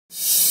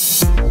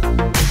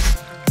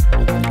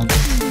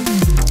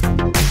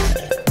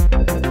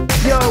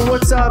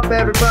up,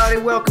 everybody?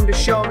 Welcome to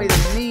Show Me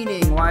the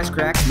Meaning,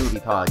 Wisecrack's movie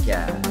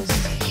podcast.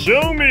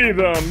 Show me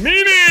the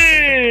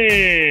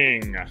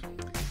meaning!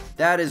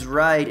 That is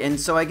right, and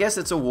so I guess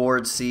it's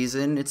awards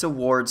season.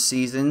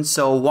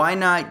 So why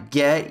not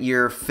get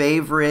your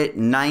favorite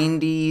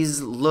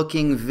 90s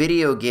looking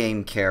video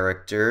game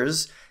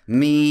characters?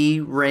 Me,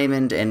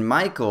 Raymond, and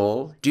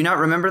Michael. Do you not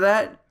remember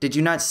that? Did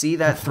you not see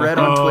that thread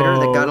on Twitter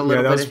that got a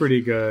little bit? Yeah, that was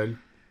pretty good.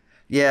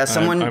 Yeah,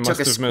 someone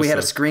we had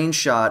a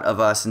screenshot of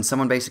us, and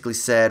someone basically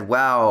said,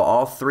 wow,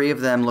 all three of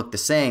them look the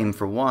same,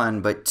 for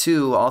one, but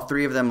two, all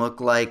three of them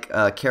look like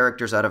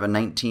characters out of a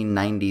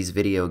 1990s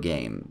video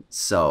game.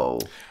 So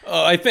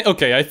I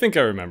think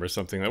I remember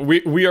something.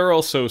 We are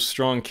also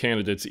strong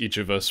candidates, each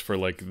of us, for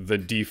like the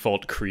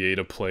default create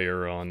a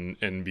player on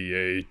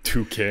NBA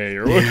 2K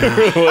or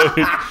whatever.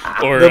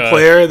 Or the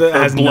player that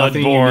has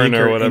nothing Bloodborne unique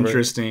or or whatever.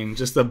 Interesting,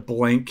 just a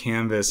blank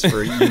canvas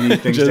for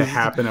unique things to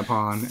happen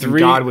upon. And Three,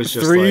 God was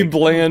just three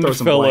like, bland throw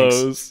some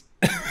fellows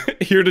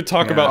here to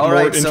talk about more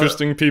Alright,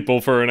 interesting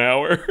people for an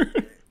hour.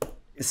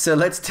 So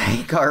let's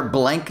take our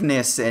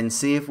blankness and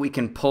see if we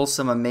can pull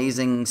some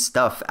amazing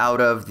stuff out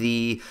of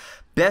the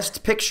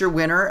Best Picture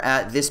winner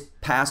at this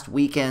past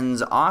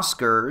weekend's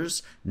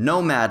Oscars,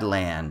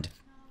 Nomadland.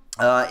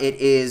 It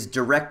is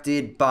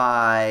directed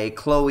by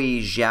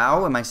Chloe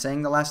Zhao. Am I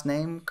saying the last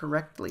name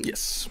correctly?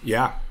 Yes.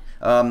 Yeah.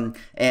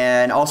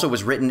 And also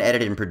was written,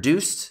 edited, and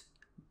produced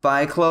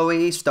by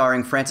Chloe,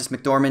 starring Frances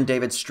McDormand,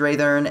 David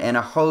Strathairn, and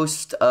a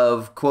host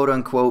of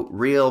quote-unquote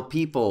real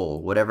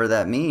people, whatever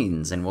that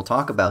means. And we'll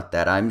talk about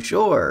that, I'm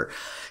sure.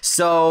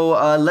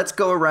 So let's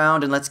go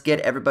around and let's get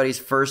everybody's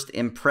first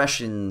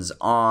impressions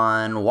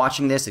on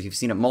watching this. If you've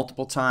seen it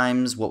multiple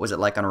times, what was it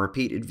like on a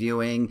repeated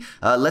viewing?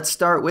 Let's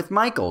start with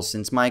Michael,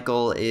 since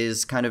Michael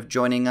is kind of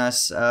joining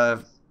us,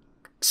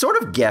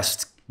 sort of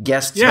guest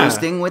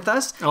hosting with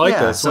us. I like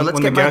this. So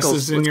when the guest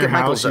is in your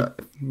house,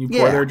 you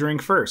pour their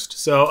drink first.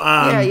 So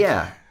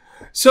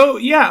So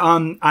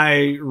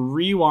I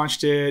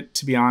rewatched it,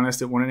 to be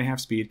honest, at 1.5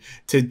 speed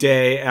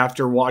today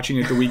after watching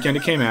it the weekend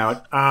it came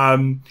out.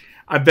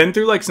 I've been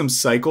through like some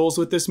cycles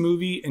with this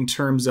movie in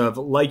terms of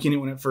liking it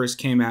when it first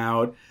came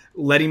out,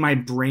 letting my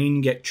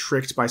brain get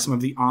tricked by some of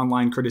the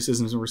online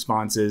criticisms and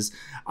responses.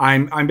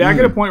 I'm back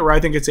at a point where I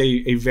think it's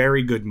a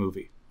very good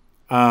movie.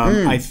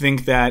 I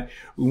think that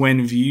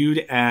when viewed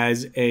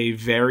as a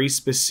very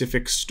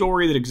specific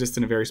story that exists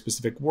in a very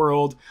specific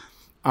world,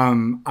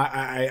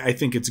 I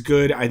think it's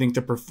good. I think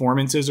the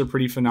performances are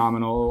pretty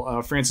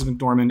phenomenal. Frances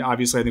McDormand,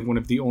 obviously, I think one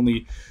of the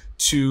only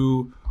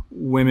two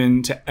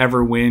women to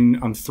ever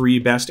win 3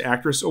 Best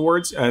Actress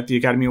awards at the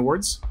Academy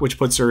Awards, which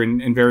puts her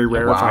in very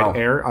rarefied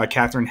air.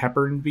 Katharine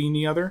Hepburn being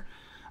the other.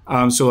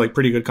 So like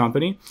pretty good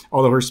company,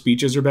 although her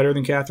speeches are better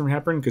than Katharine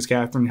Hepburn because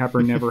Katharine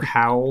Hepburn never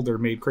howled or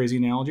made crazy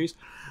analogies.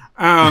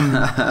 But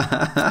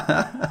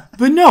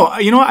no,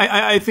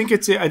 I think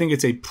it's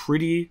a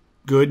pretty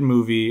good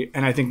movie,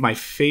 and I think my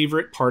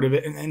favorite part of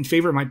it, and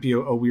favorite might be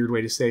a weird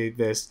way to say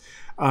this,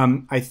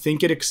 I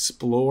think it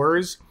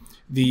explores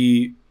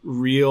the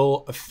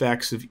real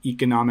effects of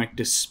economic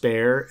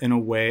despair in a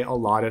way a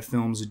lot of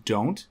films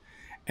don't,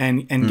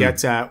 and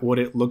gets at what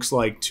it looks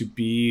like to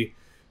be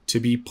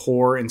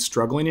poor and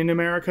struggling in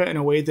America in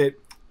a way that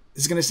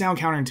is going to sound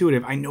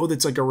counterintuitive. I know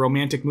that's like a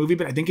romantic movie,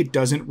 but I think it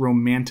doesn't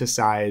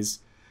romanticize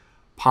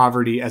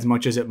poverty as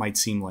much as it might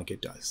seem like it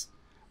does.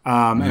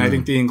 And I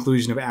think the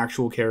inclusion of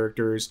actual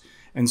characters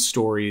and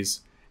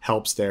stories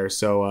helps there.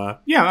 So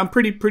I'm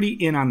pretty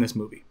in on this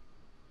movie.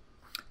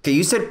 Okay,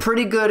 you said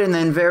pretty good and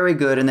then very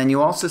good, and then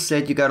you also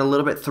said you got a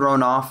little bit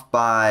thrown off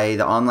by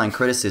the online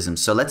criticism.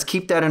 So let's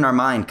keep that in our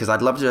mind, because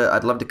I'd love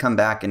to come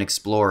back and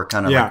explore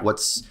kind of like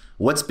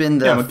what's been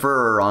the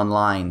furor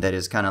online that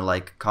is kind of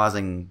like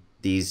causing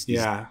these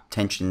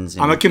tensions.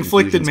 And I'm a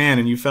conflicted man,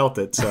 and you felt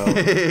it. So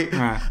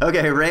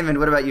okay, Raymond,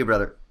 what about you,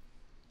 brother?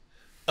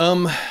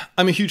 I'm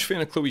a huge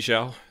fan of Chloe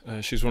Zhao.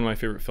 She's one of my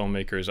favorite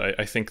filmmakers.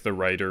 I think The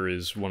Writer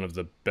is one of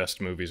the best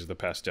movies of the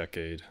past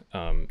decade.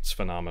 It's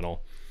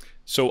phenomenal.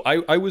 So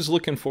I was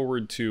looking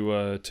forward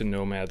to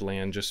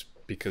Nomadland just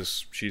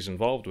because she's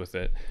involved with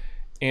it.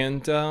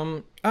 And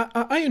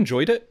I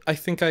enjoyed it. I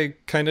think I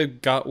kind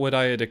of got what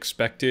I had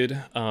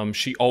expected.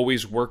 She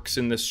always works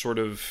in this sort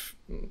of,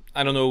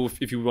 I don't know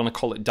if you want to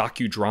call it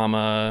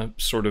docudrama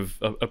sort of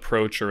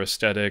approach or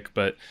aesthetic,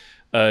 but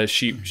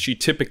she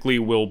typically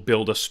will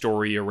build a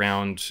story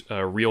around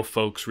real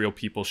folks, real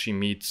people she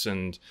meets,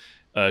 and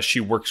she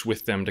works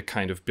with them to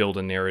kind of build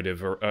a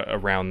narrative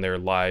around their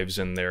lives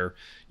and their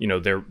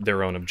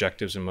own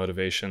objectives and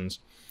motivations.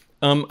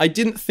 I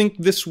didn't think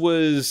this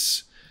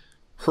was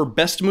her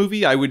best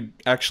movie. I would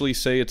actually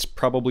say it's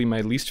probably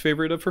my least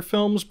favorite of her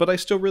films, but I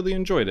still really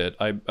enjoyed it.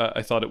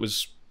 I thought it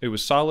was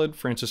solid.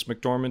 Frances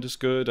McDormand is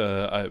good.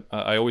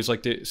 I always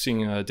liked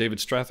seeing David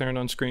Strathairn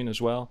on screen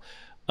as well.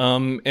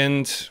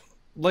 And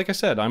like I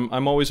said,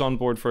 I'm always on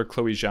board for a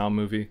Chloe Zhao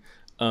movie.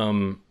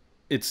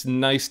 It's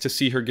nice to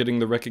see her getting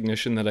the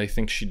recognition that I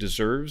think she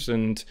deserves,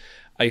 and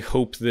I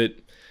hope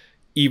that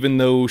even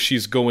though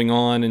she's going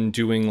on and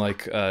doing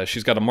like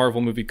she's got a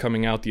Marvel movie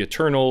coming out, The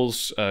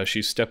Eternals.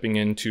 She's stepping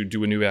in to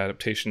do a new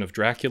adaptation of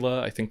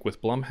Dracula, I think,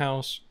 with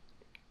Blumhouse.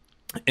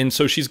 And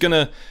so she's going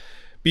to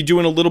be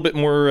doing a little bit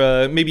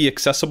more, maybe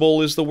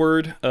accessible is the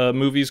word,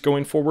 movies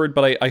going forward.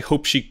 But I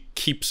hope she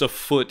keeps a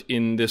foot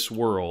in this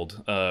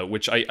world,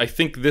 which I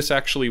think this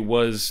actually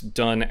was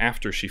done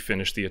after she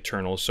finished The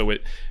Eternals. So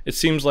it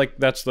seems like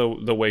that's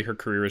the way her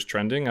career is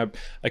trending.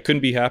 I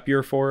couldn't be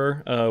happier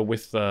for her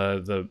with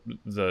the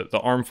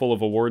armful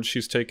of awards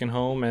she's taken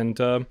home,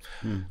 and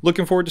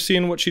looking forward to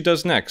seeing what she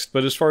does next.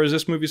 But as far as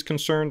this movie's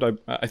concerned,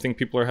 I think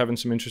people are having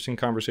some interesting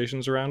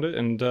conversations around it,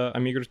 and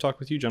I'm eager to talk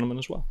with you gentlemen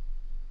as well.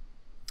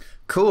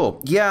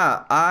 Cool.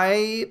 Yeah,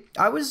 I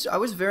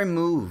was very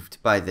moved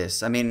by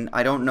this. I mean,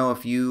 I don't know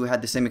if you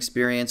had the same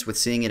experience with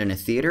seeing it in a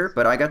theater,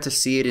 but I got to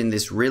see it in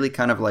this really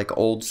kind of like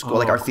old school.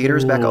 Like, are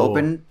theaters back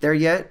open there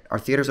yet? Are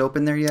theaters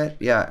open there yet?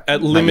 Yeah.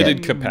 At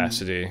limited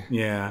capacity.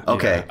 Yeah.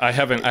 Okay. Yeah. I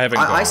haven't gone.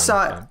 I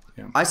saw it.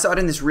 Yeah. I saw it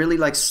in this really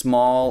like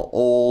small,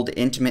 old,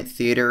 intimate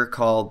theater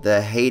called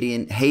the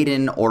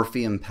Hayden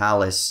Orpheum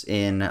Palace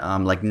in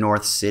like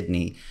North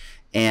Sydney.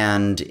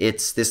 And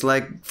it's this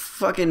like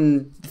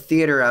fucking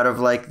theater out of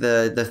like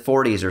the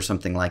 40s or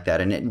something like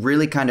that. And it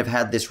really kind of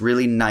had this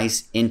really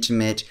nice,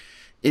 intimate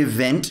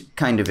event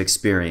kind of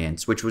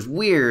experience, which was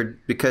weird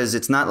because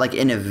it's not like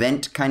an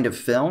event kind of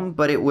film,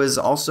 but it was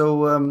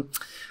also,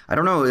 I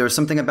don't know, there was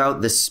something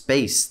about the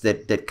space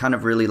that kind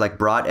of really like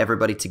brought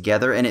everybody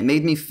together. And it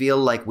made me feel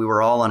like we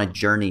were all on a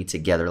journey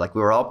together. Like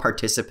we were all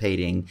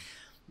participating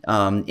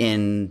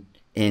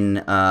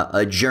in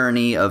a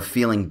journey of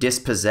feeling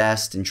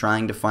dispossessed and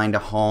trying to find a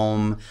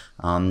home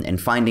and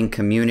finding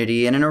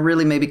community. And in a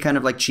really maybe kind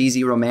of like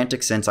cheesy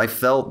romantic sense, I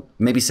felt,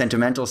 maybe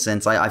sentimental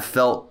sense, I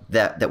felt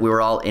that we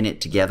were all in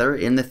it together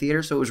in the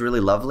theater. So it was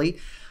really lovely.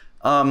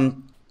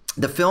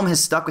 The film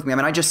has stuck with me. I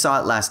mean, I just saw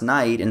it last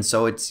night. And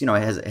so it's, you know,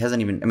 it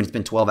hasn't even, I mean, it's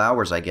been 12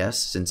 hours, I guess,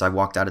 since I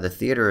walked out of the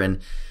theater. And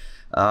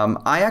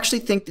I actually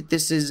think that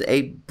this is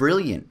a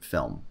brilliant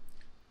film.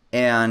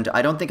 And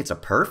I don't think it's a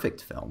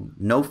perfect film.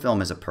 No film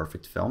is a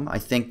perfect film. I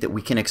think that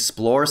we can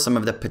explore some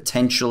of the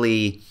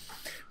potentially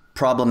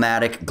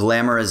problematic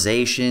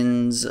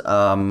glamorizations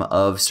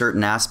of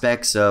certain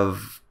aspects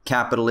of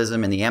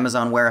capitalism in the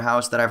Amazon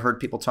warehouse that I've heard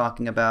people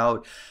talking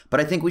about. But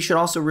I think we should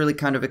also really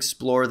kind of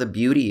explore the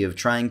beauty of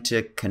trying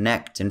to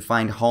connect and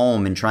find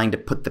home and trying to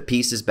put the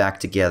pieces back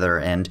together.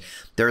 And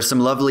there are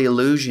some lovely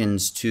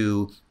allusions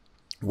to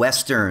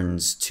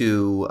Westerns,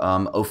 to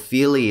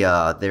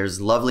Ophelia. There's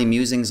lovely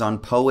musings on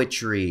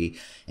poetry.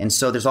 And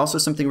so there's also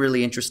something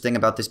really interesting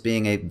about this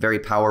being a very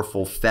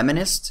powerful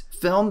feminist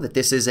film, that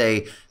this is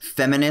a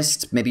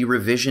feminist, maybe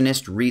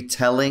revisionist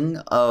retelling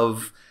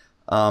of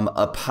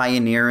a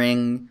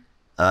pioneering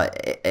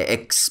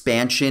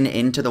expansion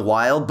into the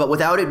wild, but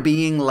without it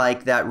being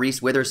like that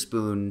Reese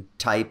Witherspoon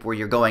type where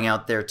you're going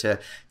out there to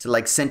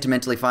like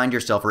sentimentally find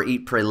yourself or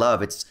eat, pray,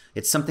 love. It's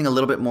something a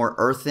little bit more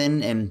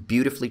earthen and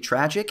beautifully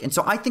tragic. And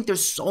so I think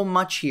there's so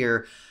much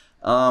here.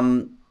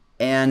 And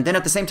then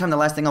at the same time, the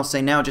last thing I'll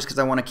say now, just because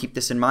I want to keep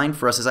this in mind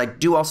for us, is I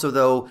do also,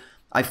 though,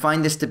 I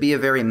find this to be a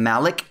very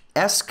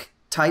Malick-esque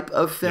type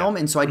of film.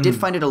 Yeah. And so I did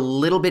find it a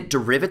little bit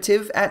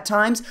derivative at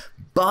times,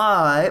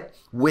 but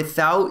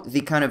without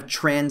the kind of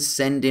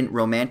transcendent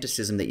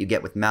romanticism that you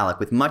get with Malick,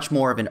 with much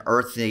more of an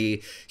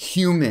earthy,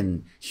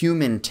 human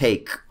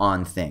take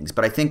on things.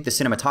 But I think the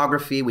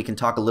cinematography, we can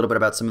talk a little bit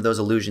about some of those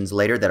illusions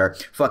later that are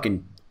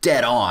fucking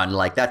dead on.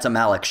 Like, that's a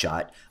Malick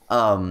shot.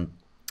 And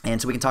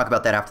so we can talk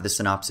about that after the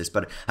synopsis.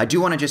 But I do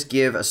want to just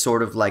give a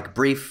sort of like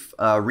brief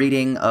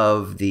reading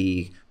of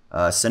the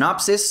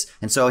synopsis.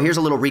 And so here's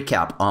a little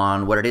recap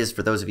on what it is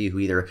for those of you who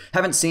either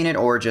haven't seen it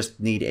or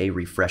just need a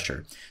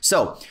refresher.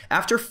 So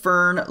after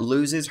Fern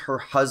loses her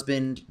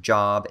husband,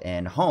 job,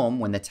 and home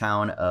when the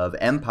town of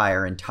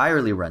Empire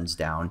entirely runs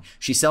down,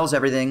 she sells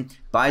everything,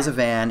 buys a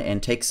van,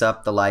 and takes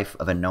up the life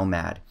of a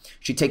nomad.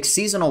 She takes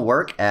seasonal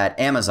work at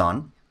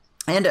Amazon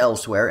and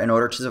elsewhere in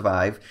order to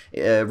survive,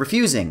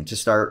 refusing to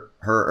start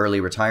her early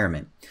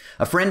retirement.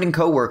 A friend and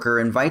coworker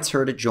invites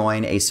her to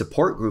join a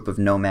support group of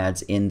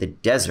nomads in the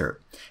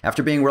desert.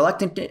 After being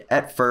reluctant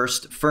at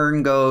first,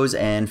 Fern goes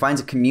and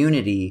finds a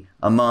community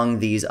among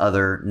these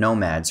other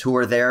nomads who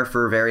are there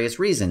for various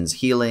reasons: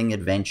 healing,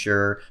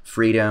 adventure,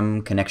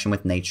 freedom, connection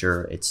with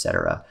nature,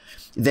 etc.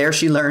 There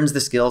she learns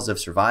the skills of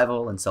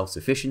survival and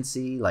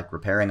self-sufficiency, like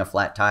repairing a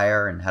flat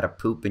tire and how to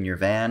poop in your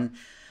van.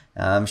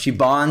 She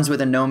bonds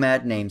with a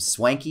nomad named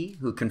Swanky,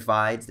 who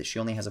confides that she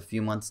only has a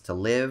few months to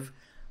live.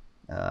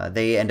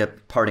 They end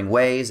up parting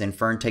ways, and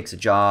Fern takes a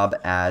job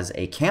as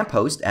a camp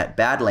host at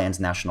Badlands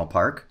National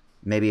Park.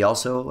 Maybe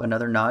also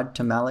another nod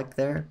to Malick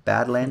there.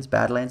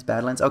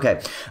 Badlands.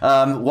 Okay.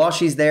 While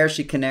she's there,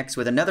 she connects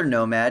with another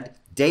nomad,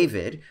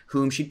 David,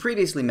 whom she'd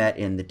previously met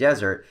in the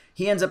desert.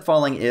 He ends up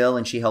falling ill,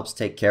 and she helps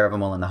take care of him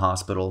while in the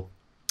hospital.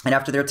 And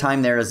after their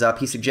time there is up,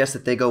 he suggests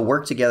that they go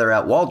work together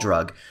at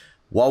Waldrug,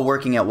 While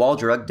working at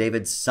Waldrug,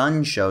 David's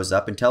son shows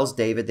up and tells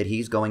David that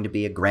he's going to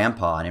be a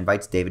grandpa and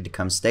invites David to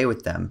come stay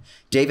with them.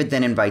 David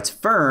then invites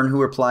Fern,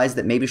 who replies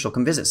that maybe she'll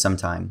come visit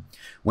sometime.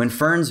 When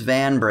Fern's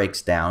van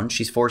breaks down,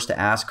 she's forced to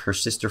ask her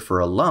sister for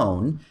a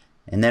loan.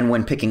 And then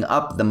when picking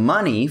up the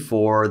money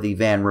for the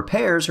van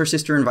repairs, her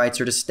sister invites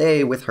her to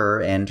stay with her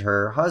and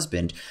her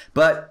husband.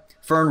 But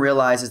Fern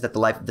realizes that the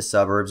life of the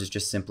suburbs is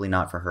just simply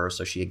not for her,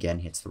 so she again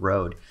hits the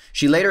road.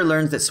 She later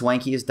learns that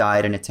Swanky has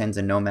died and attends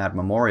a Nomad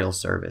memorial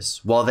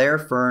service. While there,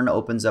 Fern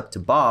opens up to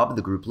Bob,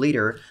 the group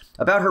leader,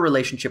 about her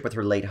relationship with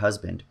her late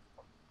husband.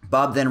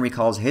 Bob then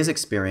recalls his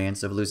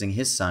experience of losing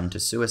his son to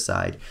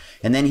suicide,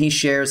 and then he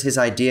shares his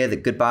idea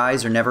that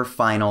goodbyes are never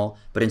final,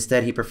 but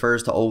instead he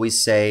prefers to always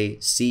say,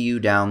 "See you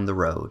down the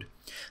road."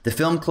 The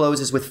film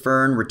closes with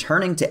Fern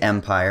returning to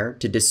Empire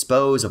to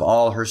dispose of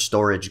all her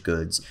storage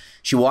goods.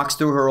 She walks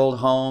through her old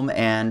home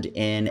and,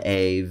 in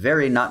a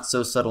very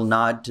not-so-subtle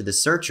nod to the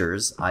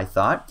Searchers, I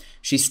thought,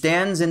 she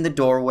stands in the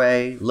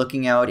doorway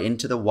looking out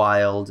into the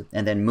wild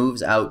and then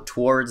moves out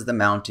towards the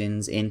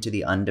mountains into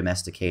the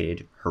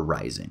undomesticated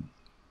horizon.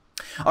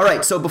 All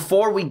right, so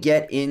before we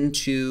get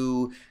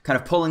into kind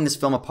of pulling this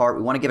film apart,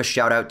 we want to give a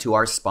shout out to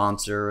our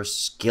sponsor,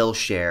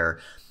 Skillshare.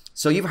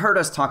 So you've heard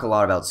us talk a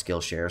lot about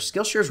Skillshare.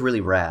 Skillshare is really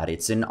rad.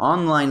 It's an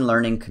online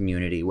learning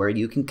community where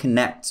you can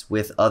connect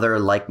with other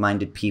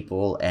like-minded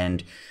people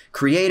and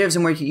creatives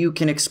and where you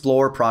can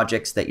explore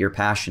projects that you're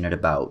passionate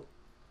about.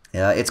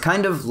 It's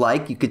kind of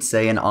like, you could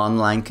say, an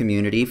online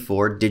community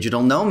for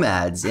digital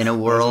nomads in a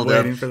world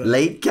of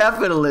late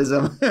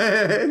capitalism.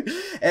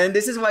 And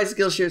this is why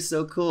Skillshare is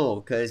so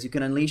cool, because you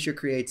can unleash your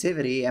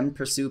creativity and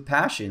pursue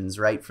passions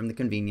right from the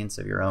convenience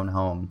of your own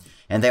home.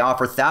 And they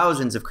offer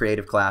thousands of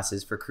creative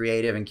classes for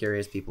creative and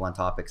curious people on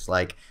topics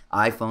like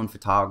iPhone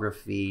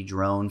photography,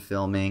 drone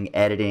filming,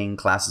 editing,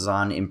 classes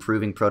on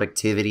improving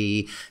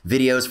productivity,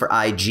 videos for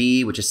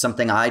IG, which is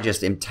something I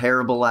just am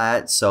terrible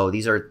at. So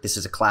this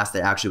is a class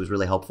that actually was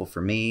really helpful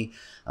for me.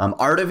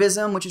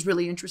 Artivism, which is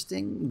really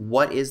interesting.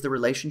 What is the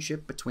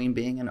relationship between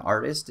being an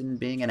artist and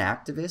being an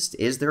activist?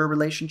 Is there a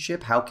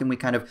relationship? How can we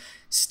kind of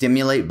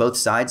stimulate both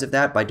sides of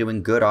that by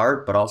doing good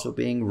art, but also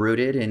being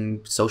rooted in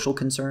social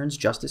concerns,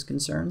 justice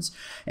concerns?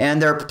 And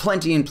there are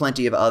plenty and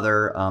plenty of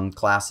other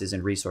classes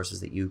and resources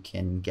that you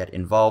can get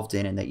involved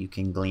in and that you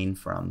can glean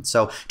from.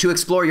 So to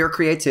explore your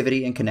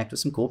creativity and connect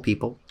with some cool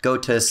people, go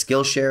to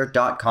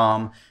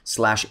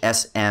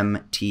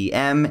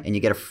Skillshare.com/SMTM and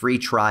you get a free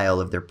trial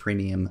of their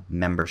premium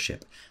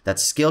membership.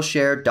 That's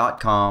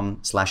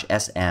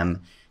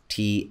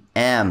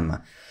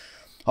Skillshare.com/SMTM.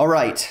 All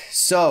right,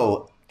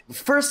 so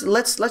first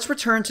let's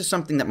return to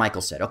something that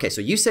Michael said. Okay,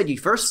 so you said you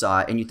first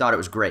saw it and you thought it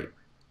was great.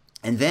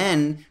 And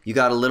then you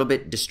got a little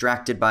bit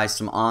distracted by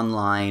some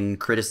online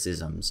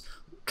criticisms.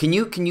 Can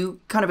you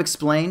kind of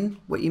explain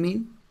what you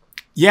mean?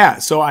 Yeah,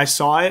 so I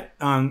saw it.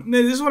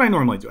 This is what I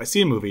normally do. I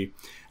see a movie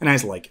and I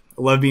just like it.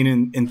 I love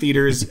being in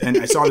theaters, and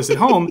I saw this at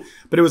home,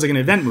 but it was like an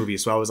event movie.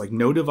 So I was like,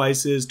 no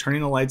devices,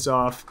 turning the lights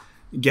off,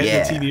 getting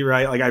the TV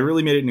right. Like, I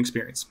really made it an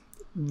experience.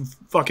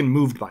 Fucking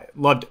moved by it.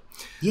 Loved it.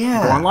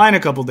 Yeah. Go online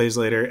a couple days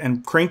later,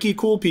 and cranky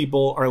cool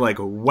people are like,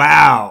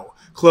 wow,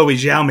 Chloe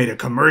Zhao made a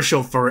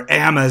commercial for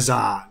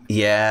Amazon.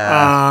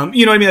 Yeah.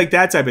 You know what I mean? Like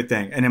that type of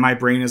thing. And then my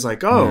brain is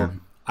like, oh,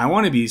 I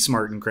want to be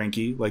smart and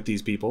cranky like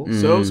these people.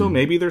 So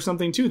maybe there's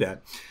something to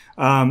that.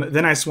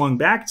 Then I swung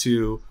back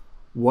to,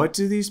 what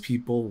do these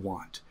people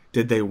want?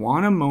 Did they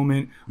want a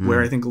moment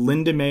where I think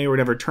Linda May or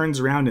whatever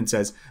turns around and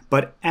says,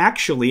 but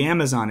actually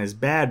Amazon is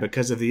bad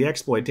because of the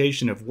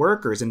exploitation of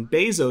workers and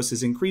Bezos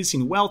is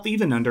increasing wealth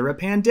even under a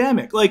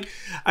pandemic? Like,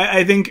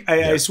 I think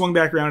I swung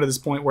back around to this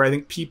point where I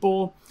think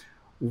people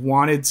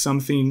wanted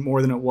something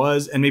more than it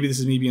was. And maybe this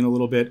is me being a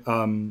little bit,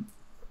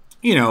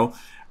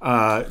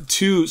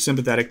 too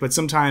sympathetic, but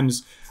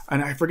sometimes,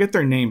 and I forget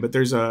their name, but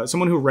there's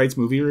someone who writes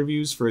movie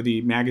reviews for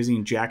the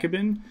magazine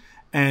Jacobin.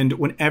 And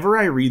whenever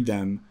I read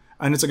them,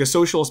 and it's like a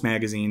socialist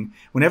magazine,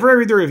 whenever I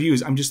read the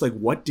reviews, I'm just like,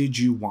 what did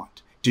you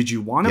want? Did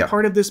you want a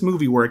part of this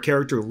movie where a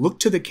character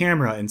looked to the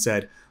camera and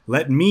said,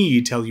 let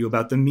me tell you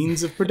about the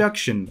means of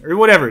production, or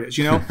whatever it is,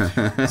 you know?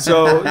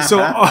 So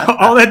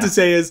all that to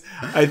say is,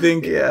 I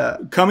think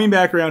coming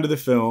back around to the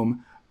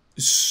film,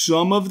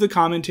 some of the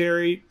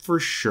commentary, for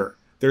sure,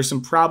 there's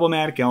some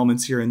problematic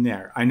elements here and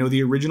there. I know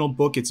the original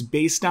book it's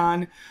based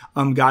on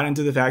got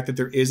into the fact that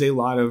there is a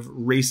lot of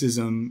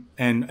racism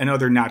and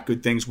other not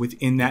good things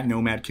within that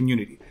nomad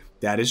community.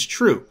 That is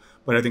true.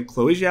 But I think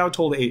Chloe Zhao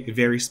told a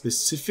very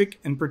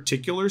specific and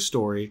particular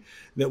story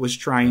that was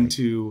trying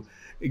to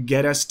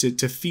get us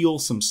to feel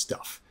some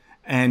stuff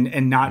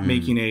and not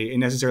making a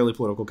necessarily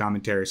political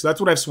commentary. So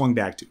that's what I've swung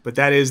back to. But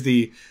that is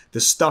the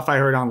stuff I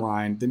heard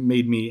online that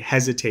made me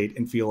hesitate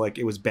and feel like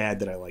it was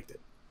bad that I liked it.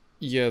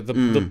 Yeah,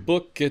 the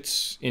book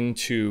gets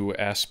into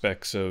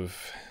aspects of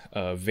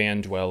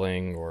van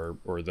dwelling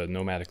or the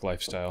nomadic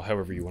lifestyle,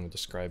 however you want to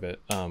describe it.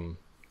 And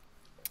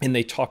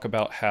they talk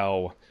about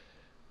how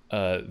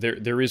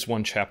there is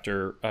one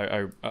chapter,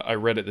 I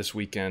read it this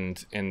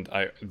weekend, and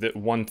the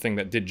one thing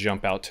that did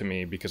jump out to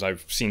me, because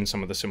I've seen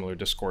some of the similar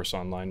discourse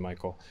online,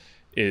 Michael,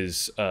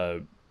 is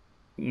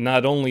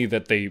not only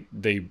that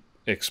they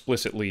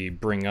explicitly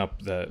bring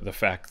up the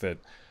fact that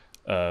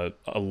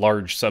a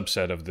large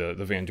subset of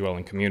the van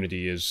dwelling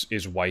community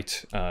is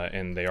white,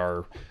 and they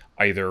are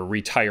either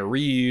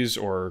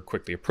retirees or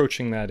quickly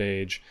approaching that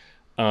age,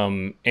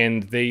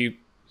 and they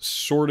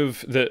sort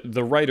of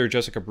the writer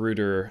Jessica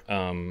Bruder,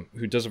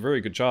 who does a very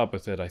good job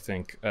with it, I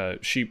think,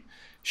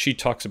 she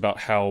talks about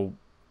how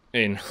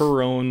in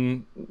her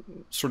own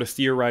sort of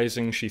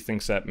theorizing, she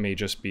thinks that may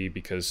just be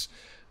because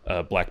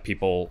black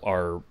people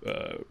are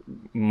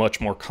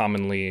much more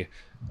commonly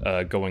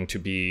going to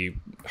be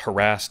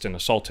harassed and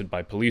assaulted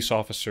by police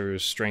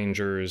officers,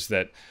 strangers,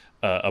 that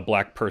a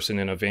black person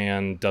in a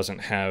van doesn't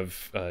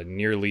have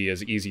nearly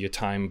as easy a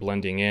time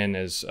blending in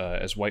as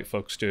white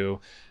folks do,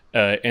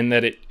 and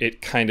that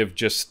it kind of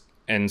just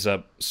ends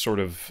up sort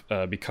of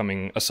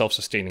becoming a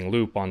self-sustaining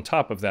loop on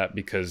top of that,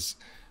 because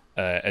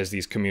as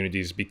these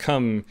communities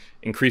become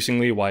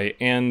increasingly white,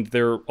 and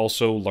they're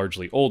also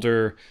largely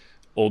older,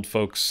 old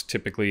folks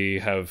typically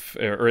have,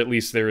 or at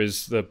least there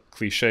is the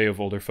cliche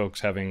of older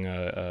folks having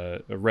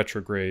a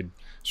retrograde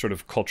sort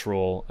of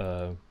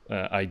cultural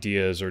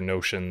ideas or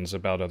notions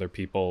about other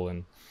people,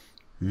 and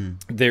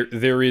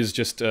there is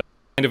just a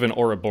kind of an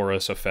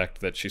Ouroboros effect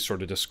that she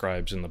sort of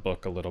describes in the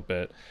book a little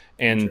bit.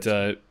 And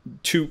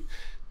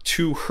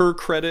to her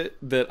credit,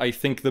 that I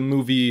think the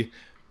movie,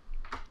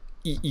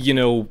 you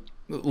know,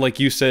 like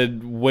you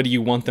said, what do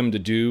you want them to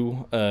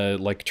do?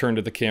 Like turn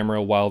to the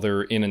camera while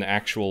they're in an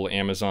actual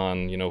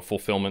Amazon, you know,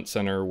 fulfillment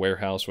center,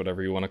 warehouse,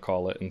 whatever you want to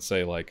call it, and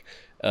say like,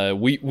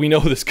 we know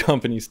this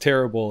company's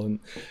terrible. And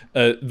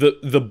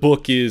the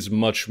book is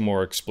much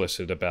more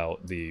explicit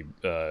about the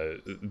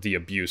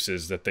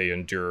abuses that they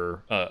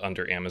endure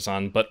under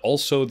Amazon, but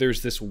also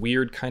there's this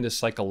weird kind of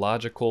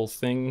psychological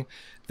thing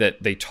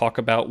that they talk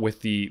about with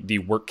the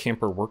work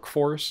camper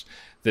workforce,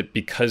 that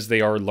because they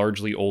are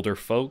largely older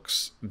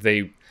folks,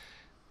 I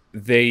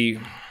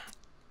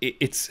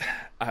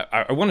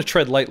want to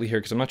tread lightly here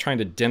because I'm not trying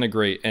to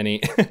denigrate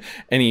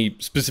any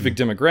specific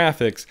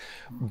demographics,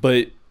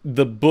 but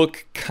the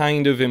book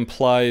kind of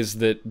implies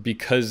that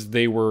because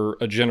they were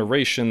a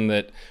generation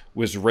that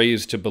was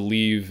raised to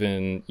believe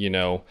in, you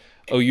know,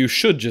 oh, you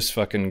should just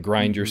fucking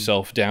grind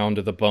yourself down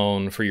to the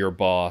bone for your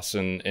boss,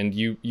 and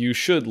you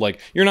should, like,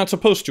 you're not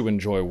supposed to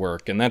enjoy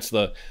work. And that's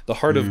the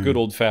heart of good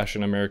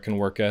old-fashioned American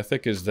work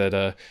ethic, is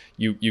that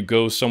you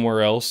go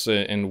somewhere else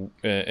and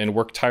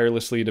work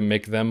tirelessly to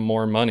make them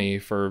more money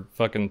for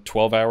fucking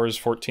 12 hours,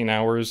 14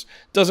 hours,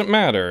 doesn't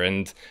matter.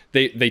 And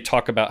they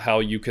talk about how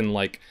you can,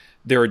 like,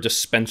 there are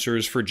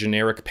dispensers for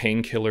generic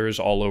painkillers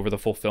all over the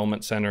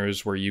fulfillment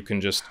centers where you can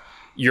just,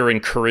 you're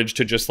encouraged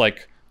to just,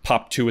 like,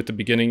 pop 2 at the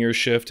beginning of your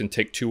shift and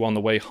take 2 on the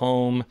way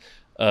home.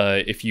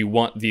 If you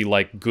want the,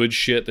 like, good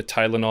shit, the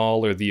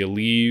Tylenol or the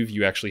Aleve,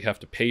 you actually have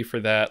to pay for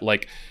that.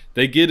 Like,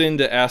 they get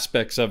into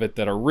aspects of it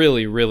that are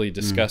really, really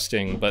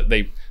disgusting, but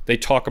they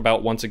talk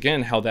about, once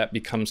again, how that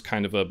becomes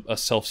kind of a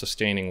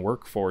self-sustaining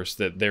workforce,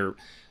 that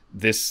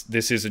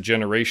this is a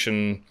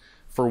generation,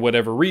 for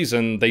whatever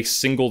reason, they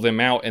single them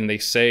out, and they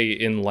say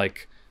in,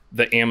 like,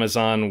 the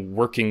Amazon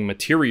working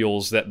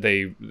materials that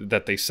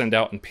they send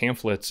out in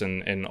pamphlets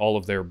and all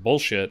of their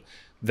bullshit,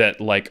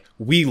 that, like,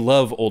 we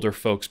love older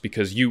folks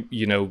because you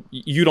know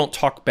you don't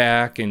talk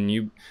back, and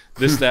you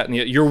this that and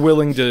you're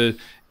willing to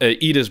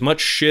eat as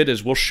much shit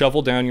as we'll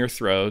shovel down your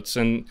throats.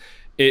 And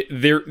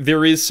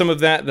there is some of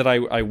that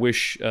I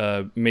wish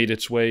made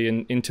its way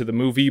into the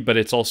movie, but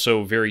it's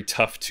also very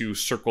tough to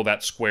circle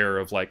that square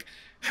of, like,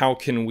 how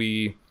can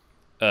we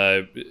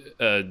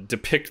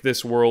depict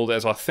this world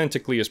as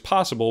authentically as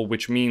possible,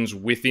 which means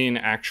within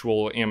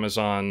actual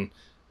Amazon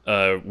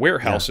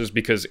warehouses,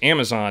 because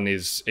Amazon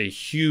is a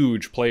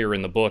huge player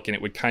in the book, and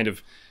it would kind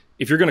of,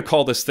 if you're going to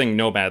call this thing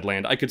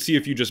Nomadland, I could see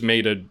if you just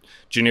made a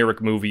generic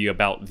movie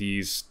about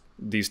these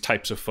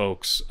types of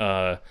folks,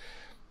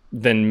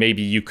 then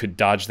maybe you could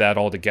dodge that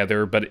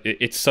altogether. But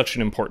it's such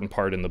an important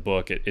part in the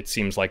book. It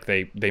seems like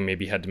they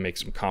maybe had to make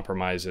some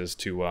compromises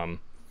to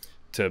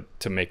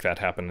make that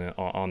happen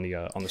on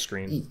the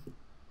screen.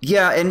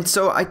 Yeah, and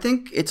so I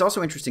think it's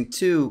also interesting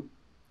too.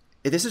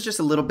 This is just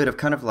a little bit of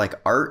kind of like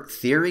art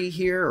theory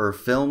here, or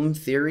film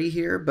theory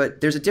here, but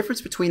there's a difference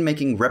between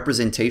making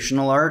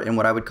representational art and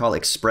what I would call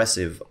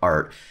expressive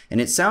art. And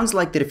it sounds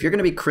like that if you're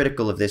going to be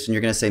critical of this and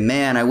you're going to say,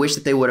 man, I wish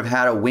that they would have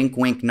had a wink,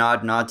 wink,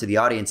 nod, nod to the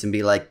audience and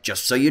be like,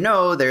 just so you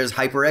know, there's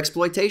hyper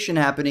exploitation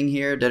happening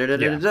here. Da da da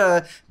da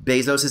da.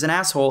 Bezos is an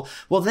asshole.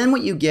 Well, then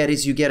what you get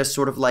is you get a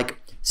sort of like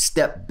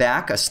step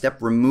back, a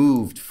step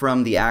removed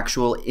from the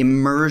actual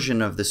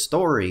immersion of the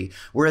story.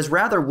 Whereas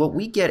rather what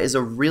we get is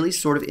a really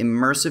sort of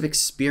immersive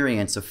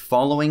experience of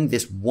following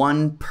this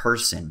one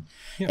person.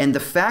 Yeah. And the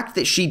fact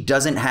that she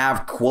doesn't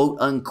have quote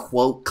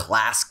unquote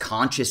class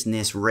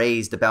consciousness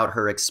raised about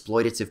her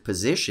exploitative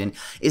position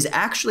is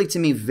actually, to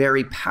me,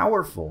 very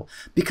powerful,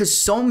 because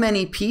so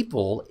many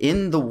people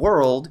in the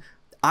world,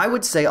 I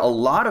would say a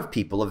lot of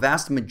people, a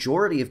vast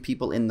majority of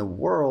people in the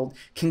world,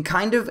 can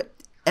kind of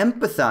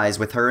empathize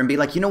with her and be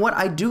like, you know what,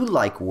 I do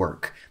like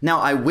work. Now,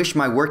 I wish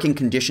my working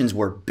conditions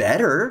were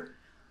better.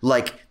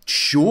 Like,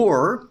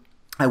 sure,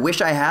 I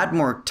wish I had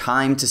more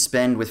time to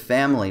spend with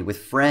family,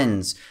 with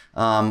friends,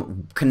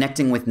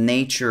 connecting with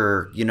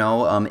nature,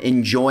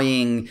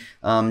 enjoying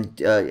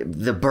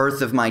the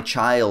birth of my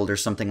child or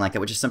something like that,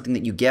 which is something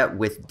that you get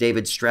with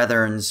David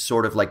Strathern's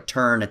sort of like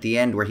turn at the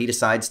end where he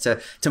decides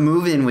to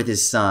move in with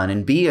his son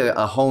and be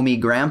a homey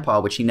grandpa,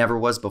 which he never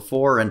was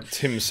before. And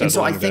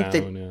so I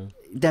think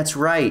that's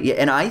right. Yeah,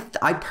 and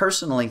I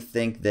personally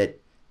think that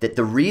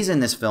the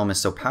reason this film is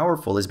so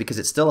powerful is because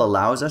it still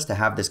allows us to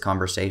have this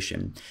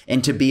conversation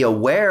and to be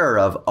aware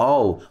of,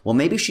 oh, well,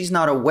 maybe she's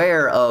not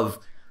aware of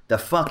the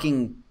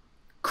fucking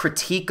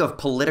critique of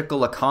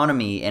political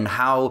economy and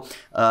how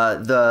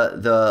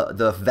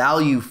the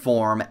value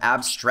form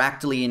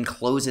abstractly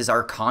encloses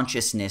our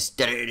consciousness.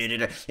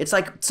 It's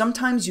like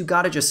sometimes you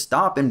got to just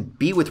stop and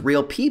be with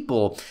real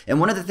people.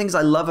 And one of the things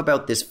I love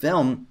about this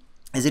film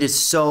is it is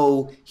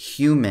so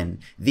human.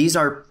 These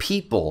are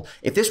people.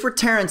 If this were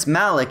Terrence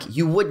Malick,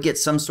 you would get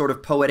some sort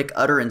of poetic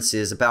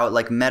utterances about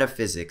like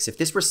metaphysics. If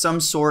this were some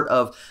sort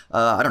of,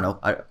 I don't know,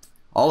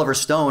 Oliver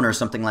Stone or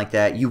something like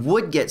that, you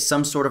would get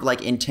some sort of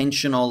like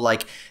intentional,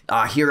 like,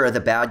 here are the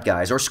bad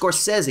guys. Or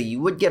Scorsese, you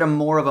would get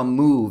more of a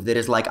move that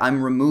is like,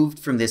 I'm removed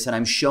from this and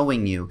I'm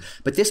showing you.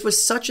 But this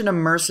was such an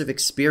immersive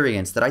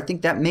experience that I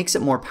think that makes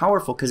it more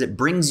powerful because it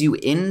brings you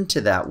into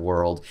that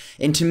world.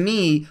 And to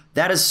me,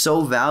 that is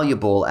so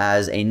valuable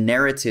as a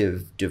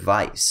narrative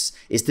device,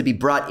 is to be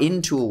brought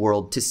into a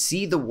world, to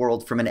see the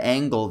world from an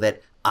angle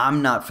that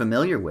I'm not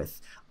familiar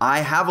with. I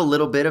have a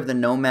little bit of the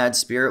nomad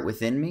spirit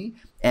within me,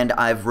 and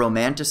I've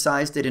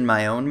romanticized it in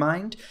my own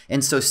mind.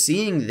 And so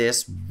seeing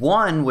this,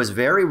 one, was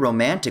very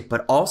romantic,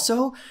 but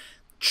also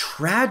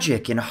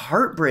tragic and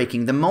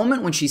heartbreaking. The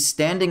moment when she's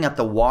standing at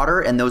the water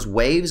and those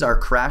waves are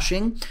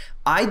crashing,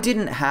 I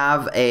didn't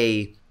have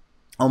a,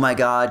 oh my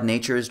God,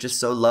 nature is just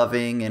so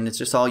loving and it's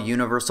just all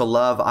universal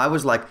love. I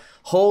was like,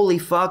 holy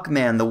fuck,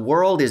 man, the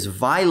world is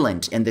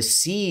violent and the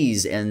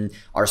seas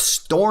are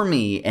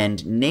stormy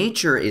and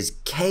nature is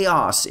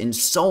chaos in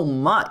so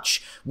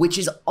much, which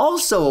is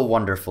also a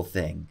wonderful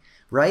thing,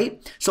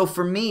 right? So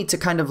for me to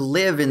kind of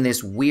live in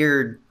this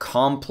weird,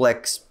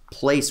 complex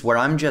place where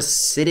I'm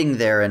just sitting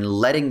there and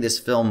letting this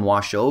film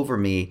wash over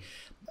me,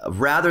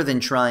 rather than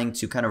trying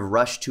to kind of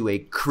rush to a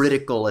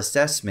critical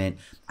assessment,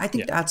 I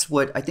think that's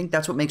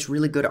what makes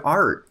really good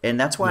art. And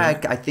that's why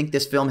I think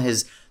this film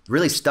has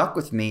really stuck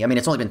with me. I mean,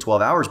 it's only been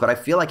 12 hours, but I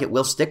feel like it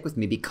will stick with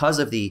me because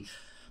of the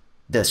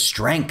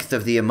strength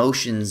of the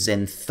emotions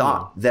and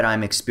thought that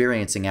I'm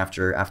experiencing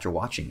after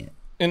watching it.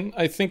 And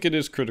I think it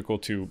is critical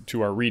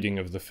to our reading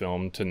of the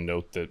film to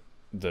note that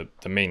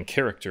the main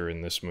character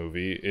in this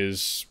movie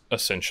is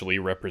essentially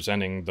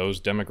representing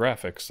those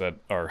demographics that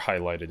are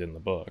highlighted in the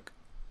book.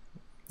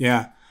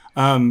 Yeah.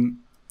 And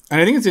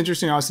I think it's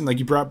interesting, Austin, like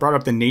you brought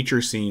up the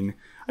nature scene.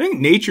 I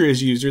think nature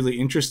is used really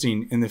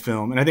interesting in the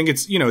film. And I think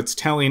it's, it's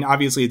telling,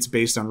 obviously it's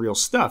based on real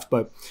stuff,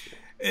 but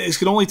this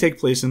could only take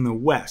place in the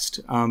West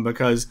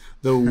because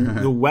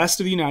the West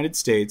of the United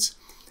States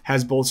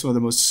has both some of the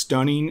most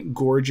stunning,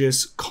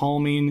 gorgeous,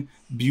 calming,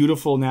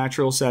 beautiful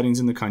natural settings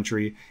in the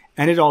country.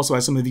 And it also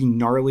has some of the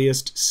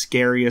gnarliest,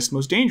 scariest,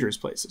 most dangerous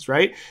places,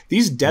 right?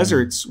 These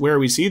deserts where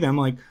we see them,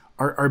 like,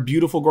 are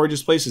beautiful,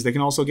 gorgeous places. They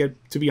can also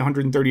get to be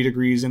 130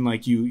 degrees and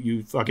like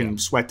you fucking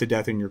sweat to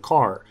death in your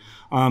car.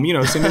 Same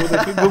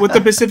with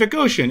the Pacific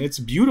Ocean. It's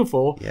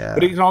beautiful,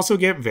 but it can also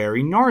get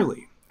very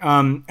gnarly.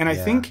 And I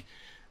think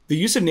the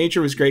use of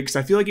nature was great because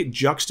I feel like it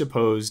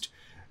juxtaposed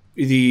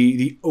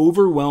the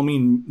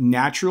overwhelming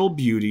natural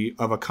beauty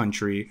of a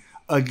country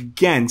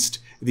against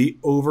the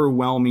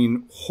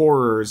overwhelming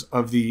horrors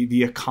of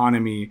the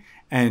economy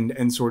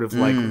and sort of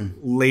like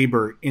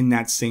labor in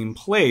that same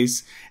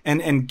place,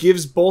 and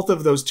gives both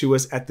of those to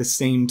us at the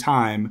same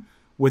time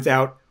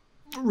without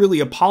really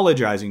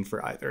apologizing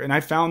for either. And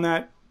I found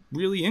that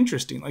really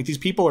interesting. Like, these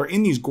people are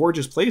in these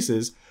gorgeous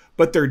places,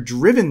 but they're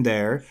driven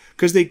there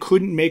because they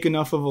couldn't make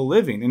enough of a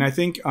living. And I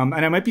think, and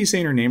I might be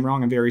saying her name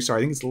wrong, I'm very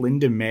sorry. I think it's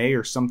Linda May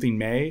or something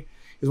May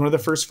is one of the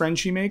first friends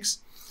she makes.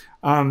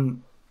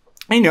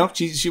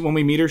 She when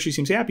we meet her, she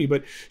seems happy,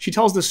 but she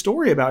tells the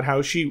story about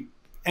how she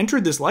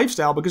entered this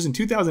lifestyle because in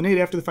 2008,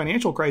 after the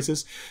financial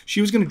crisis, she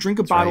was going to drink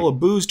a bottle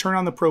of booze, turn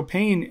on the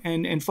propane,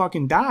 and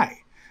fucking die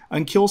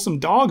and kill some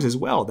dogs as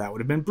well. That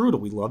would have been brutal.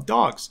 We love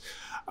dogs.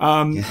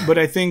 But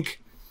I think,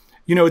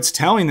 it's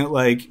telling that,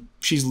 like,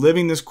 she's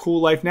living this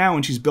cool life now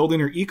and she's building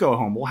her eco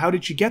home. Well, how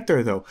did she get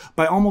there, though?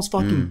 By almost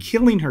fucking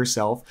killing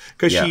herself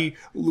because she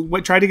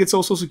tried to get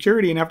Social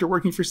Security and after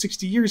working for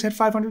 60 years had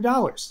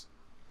 $500.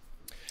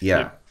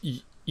 Yeah.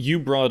 You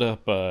brought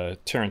up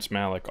Terrence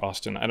Malick,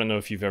 Austin. I don't know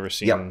if you've ever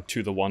seen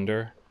To the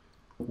Wonder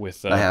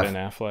with Ben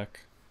Affleck.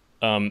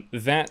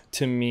 That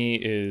to me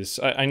is,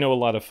 I know a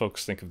lot of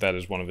folks think of that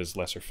as one of his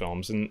lesser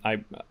films, and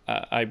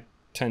I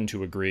tend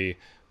to agree.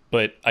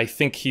 But I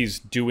think he's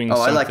doing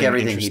something I like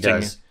everything he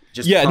does.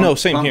 Just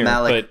same here.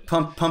 Malick,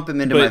 but pump him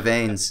into my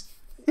veins.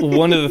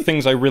 One of the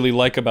things I really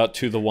like about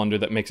To the Wonder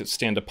that makes it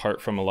stand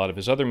apart from a lot of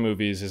his other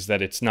movies is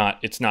that it's not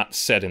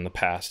set in the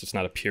past. It's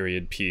not a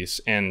period piece.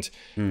 And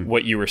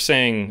what you were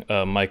saying,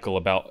 Michael,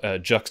 about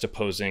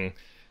juxtaposing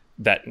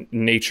that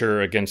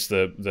nature against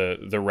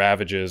the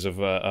ravages of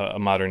a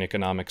modern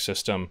economic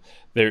system.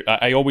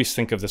 I always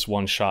think of this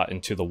one shot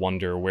Into the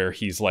Wonder where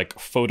he's like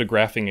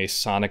photographing a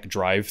sonic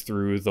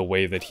drive-through the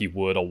way that he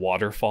would a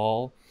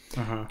waterfall.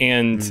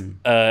 And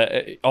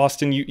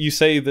Austin, you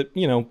say that,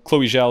 you know,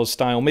 Chloe Zhao's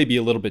style may be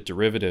a little bit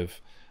derivative,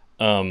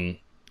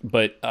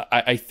 but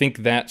I think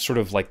that sort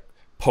of like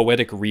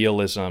poetic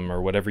realism,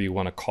 or whatever you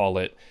want to call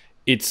it,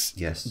 it's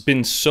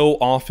been so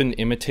often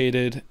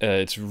imitated.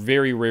 It's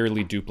very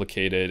rarely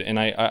duplicated. And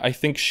I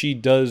think she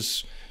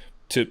does,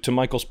 to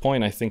Michael's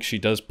point, I think she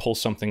does pull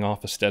something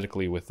off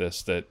aesthetically with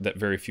this that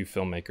very few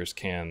filmmakers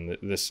can.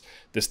 This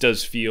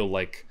does feel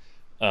like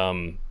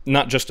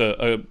not just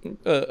a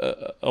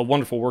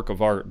wonderful work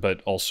of art,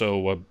 but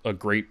also a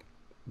great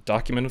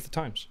document of the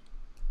times.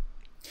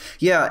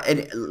 Yeah,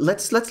 and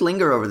let's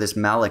linger over this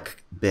Malick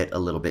bit a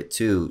little bit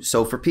too.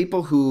 So for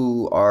people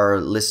who are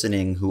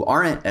listening who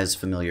aren't as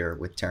familiar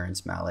with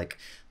Terrence Malick,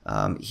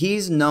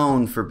 he's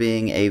known for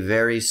being a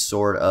very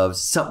sort of,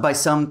 by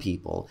some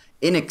people,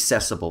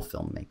 inaccessible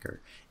filmmaker,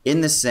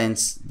 in the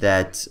sense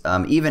that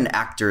even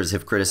actors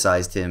have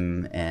criticized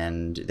him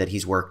and that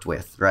he's worked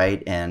with,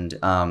 right? And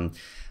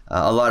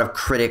a lot of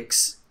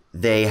critics,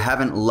 they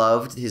haven't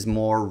loved his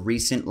more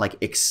recent, like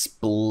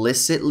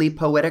explicitly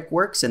poetic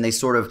works, and they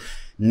sort of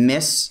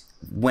miss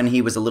when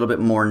he was a little bit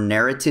more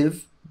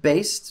narrative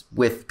based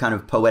with kind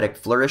of poetic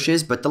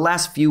flourishes. But the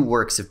last few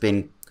works have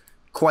been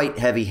quite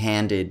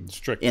heavy-handed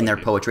in their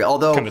poetry.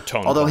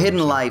 Although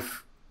Hidden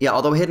Life,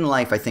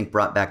 I think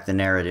brought back the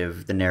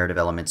narrative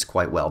elements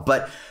quite well.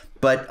 But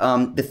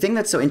the thing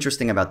that's so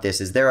interesting about this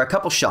is there are a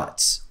couple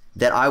shots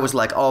that I was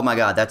like, oh my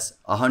God, that's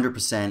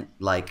 100%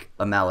 like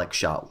a Malick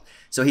shot.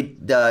 So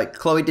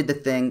Chloe did the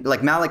thing, like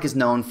Malick is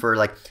known for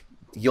like,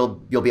 you'll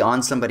be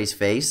on somebody's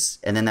face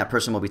and then that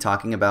person will be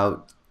talking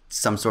about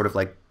some sort of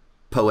like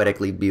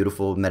poetically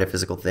beautiful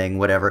metaphysical thing,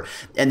 whatever,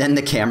 and then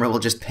the camera will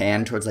just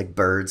pan towards like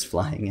birds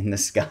flying in the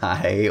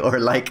sky or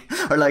like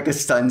a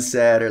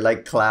sunset or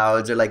like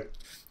clouds or like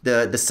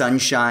the sun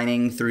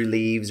shining through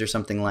leaves or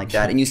something like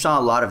that. And you saw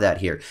a lot of that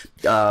here,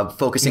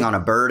 focusing on a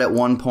bird at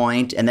one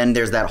point, and then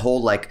there's that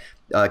whole like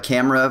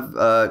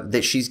camera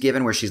that she's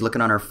given where she's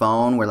looking on her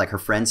phone where like her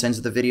friend sends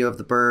her the video of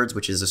the birds,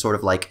 which is a sort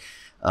of like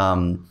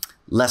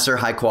lesser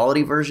high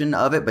quality version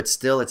of it, but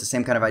still it's the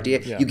same kind of idea.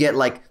 Yeah. You get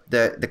like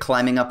the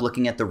climbing up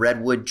looking at the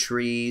redwood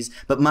trees.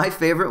 But my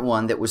favorite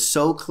one that was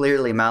so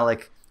clearly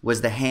Malick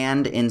was the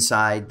hand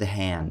inside the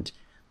hand.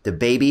 The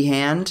baby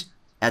hand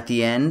at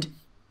the end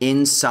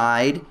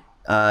inside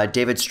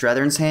David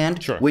Strathairn's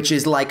hand, which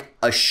is like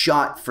a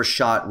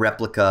shot-for-shot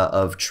replica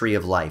of Tree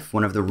of Life,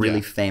 one of the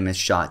really famous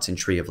shots in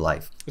Tree of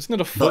Life. Isn't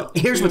it a foot?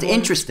 But here's what's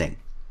interesting.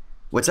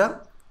 What's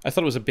up? I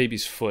thought it was a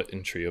baby's foot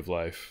in Tree of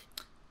Life.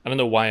 I don't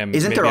know why I'm.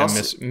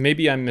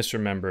 Maybe I'm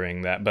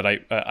misremembering that, but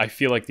I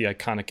feel like the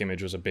iconic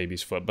image was a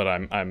baby's foot, but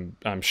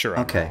I'm sure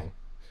I'm wrong.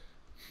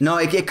 No,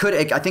 it could.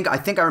 I think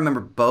I remember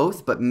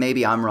both, but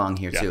maybe I'm wrong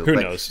here too. Who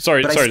knows?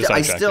 Sorry to sidetrack.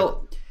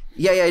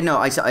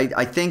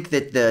 I think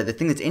that the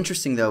thing that's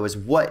interesting though is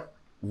what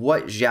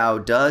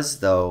Zhao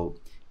does though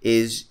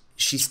is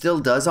she still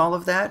does all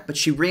of that, but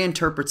she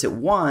reinterprets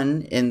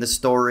it in the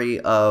story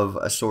of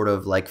a sort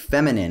of like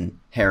feminine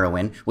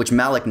heroine, which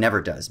Malick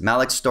never does.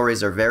 Malick's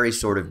stories are very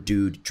sort of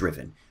dude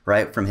driven,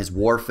 right? From his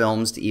war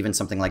films to even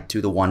something like To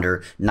the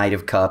Wonder, Knight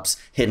of Cups,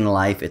 Hidden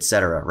Life,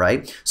 etc.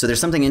 Right? So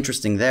there's something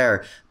interesting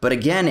there. But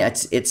again,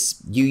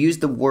 it's you use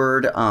the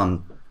word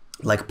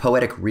like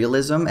poetic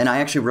realism, and I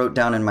actually wrote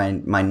down in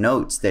my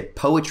notes that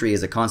poetry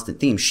is a constant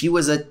theme. She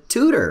was a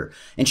tutor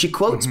and she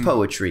quotes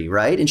poetry,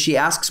 right? And she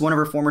asks one of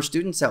her former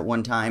students at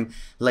one time,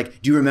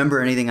 like, do you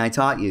remember anything I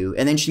taught you?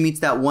 And then she meets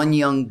that one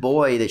young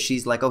boy that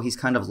she's like, oh, he's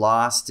kind of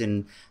lost,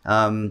 and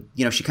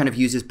she kind of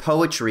uses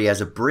poetry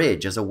as a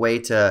bridge, as a way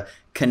to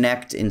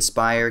connect,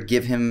 inspire,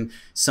 give him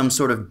some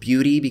sort of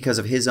beauty because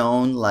of his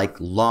own like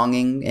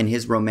longing and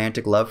his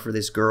romantic love for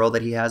this girl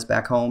that he has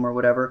back home or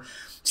whatever.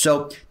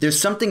 So there's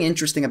something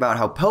interesting about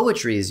how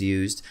poetry is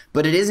used,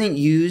 but it isn't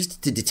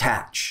used to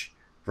detach,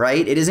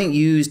 right? It isn't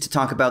used to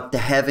talk about the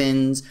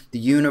heavens, the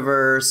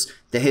universe,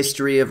 the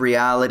history of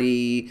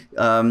reality,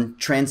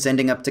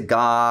 transcending up to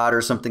God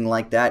or something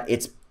like that.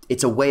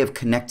 It's a way of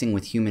connecting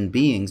with human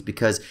beings,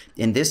 because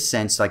in this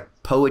sense, like,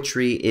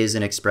 poetry is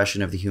an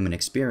expression of the human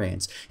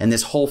experience. And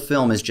this whole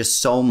film is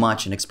just so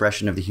much an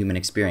expression of the human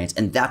experience.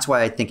 And that's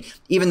why I think,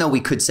 even though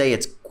we could say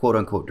it's quote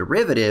unquote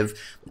derivative,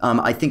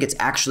 I think it's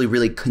actually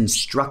really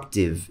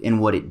constructive in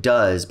what it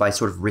does by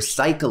sort of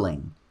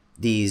recycling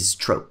these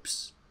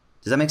tropes.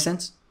 Does that make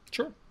sense?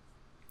 Sure.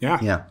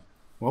 Yeah.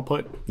 Well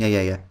put.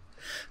 Yeah.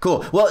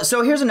 Cool. Well,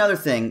 so here's another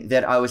thing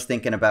that I was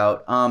thinking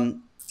about.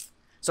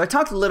 So I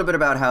talked a little bit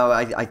about how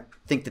I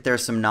think that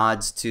there's some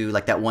nods to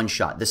like that one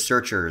shot, the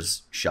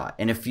Searchers shot.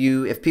 And if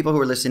people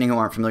who are listening who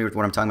aren't familiar with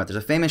what I'm talking about,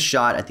 there's a famous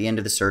shot at the end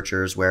of the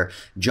Searchers where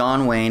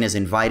John Wayne is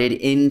invited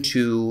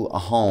into a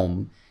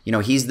home You know,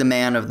 he's the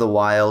man of the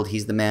wild.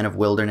 He's the man of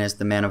wilderness,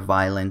 the man of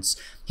violence.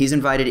 He's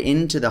invited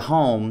into the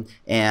home,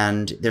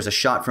 and there's a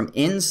shot from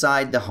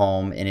inside the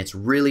home, and it's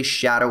really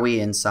shadowy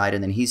inside,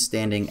 and then he's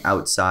standing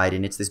outside,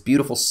 and it's this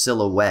beautiful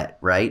silhouette,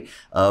 right,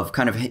 of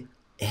kind of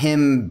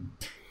him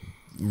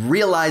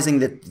realizing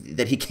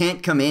that he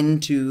can't come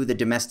into the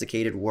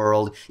domesticated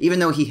world. Even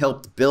though he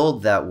helped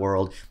build that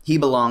world, he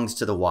belongs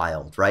to the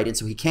wild, right? And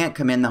so he can't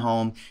come in the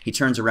home. He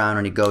turns around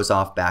and he goes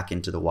off back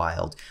into the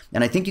wild.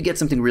 And I think you get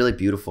something really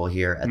beautiful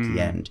here at the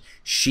end.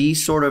 She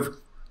sort of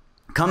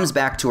comes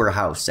back to her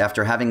house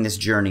after having this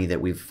journey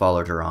that we've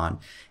followed her on.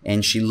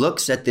 And she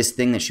looks at this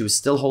thing that she was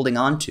still holding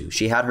on to.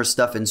 She had her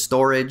stuff in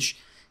storage.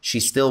 She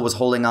still was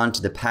holding on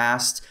to the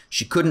past.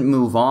 She couldn't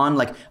move on.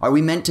 Like, are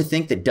we meant to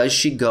think that does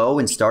she go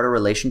and start a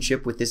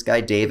relationship with this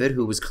guy, David,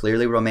 who was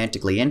clearly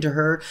romantically into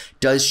her?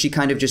 Does she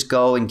kind of just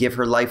go and give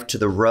her life to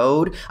the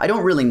road? I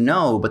don't really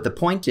know, but the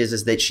point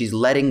is that she's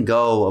letting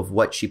go of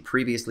what she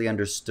previously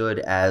understood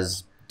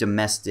as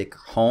domestic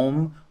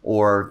home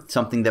or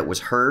something that was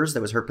hers,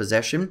 that was her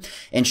possession.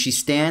 And she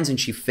stands and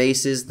she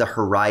faces the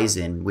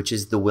horizon, which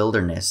is the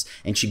wilderness,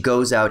 and she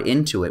goes out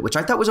into it, which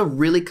I thought was a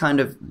really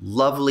kind of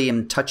lovely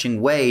and touching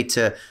way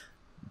to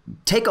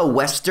take a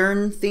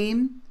Western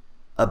theme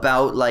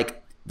about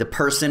like the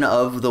person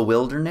of the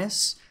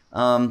wilderness,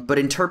 but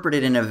interpret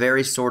it in a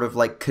very sort of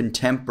like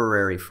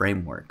contemporary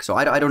framework. So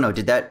I don't know,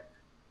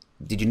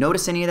 did you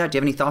notice any of that? Do you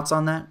have any thoughts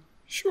on that?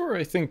 Sure,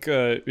 I think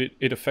it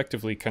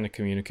effectively kind of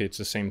communicates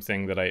the same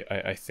thing that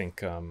I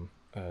think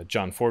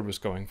John Ford was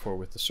going for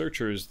with The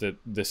Searchers, that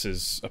this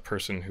is a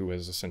person who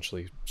has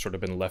essentially sort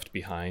of been left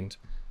behind.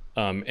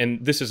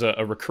 And this is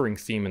a recurring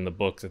theme in the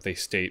book that they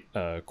state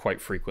quite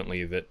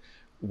frequently, that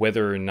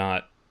whether or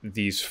not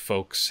these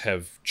folks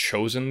have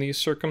chosen these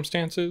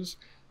circumstances,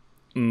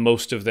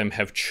 most of them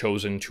have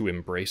chosen to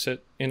embrace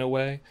it in a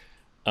way.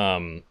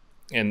 And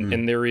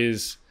there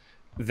is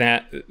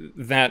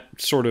that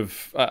sort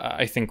of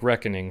I think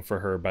reckoning for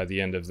her by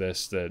the end of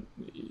this, that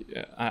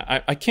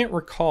I can't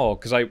recall,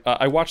 because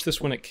I watched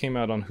this when it came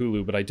out on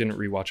Hulu, but I didn't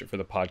rewatch it for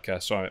the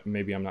podcast, so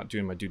maybe I'm not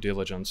doing my due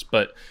diligence.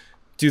 But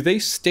do they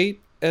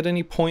state at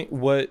any point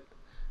what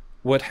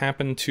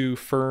happened to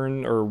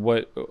Fern, or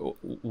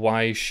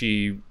why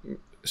she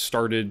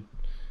started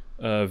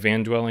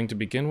van dwelling to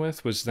begin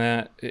with? Is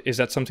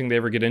that something they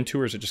ever get into,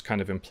 or is it just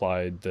kind of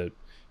implied that,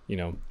 you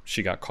know,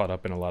 she got caught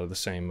up in a lot of the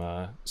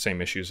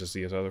same issues as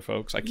these other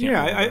folks? I can't.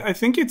 Yeah, I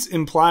think it's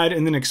implied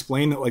and then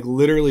explained that like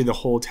literally the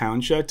whole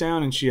town shut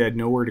down and she had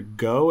nowhere to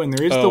go. And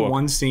there is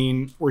one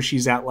scene where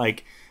she's at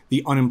like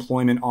the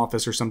unemployment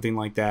office or something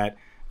like that,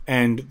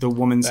 and the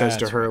woman says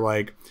to her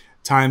like,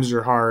 "Times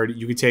are hard.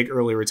 You could take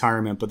early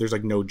retirement, but there's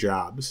like no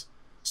jobs."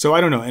 So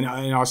I don't know. And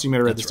also you might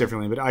have read this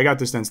differently, but I got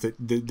the sense that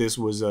this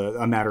was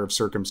a matter of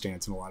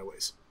circumstance in a lot of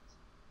ways.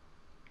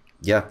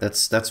 Yeah,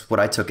 that's what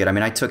I took it. I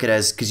mean, I took it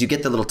as, because you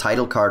get the little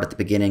title card at the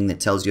beginning that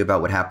tells you about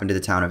what happened to the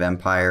town of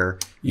Empire.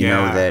 You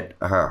know, that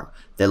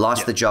they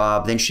lost the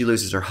job, then she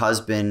loses her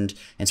husband.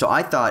 And so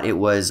I thought it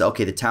was,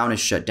 okay, the town is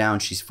shut down,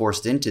 she's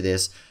forced into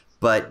this.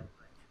 But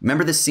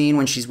remember the scene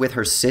when she's with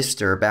her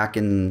sister back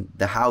in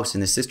the house,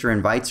 and the sister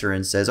invites her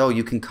and says, "Oh,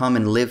 you can come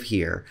and live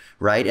here,"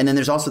 right? And then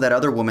there's also that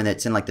other woman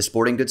that's in like the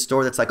sporting goods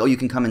store that's like, "Oh, you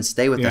can come and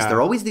stay with us." There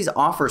are always these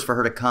offers for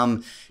her to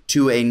come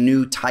to a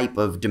new type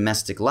of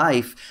domestic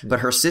life.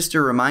 But her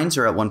sister reminds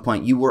her at one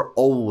point, "You were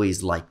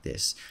always like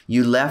this.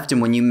 You left,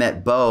 and when you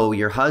met Beau,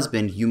 your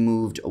husband, you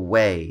moved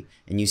away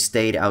and you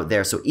stayed out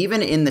there." So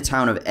even in the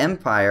town of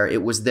Empire,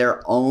 it was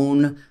their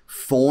own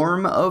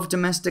form of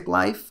domestic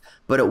life,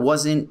 but it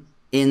wasn't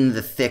in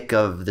the thick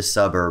of the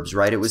suburbs,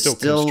 right? It was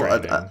still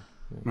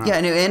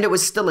and it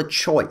was still a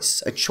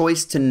choice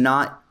to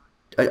not,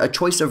 a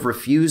choice of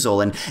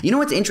refusal. And you know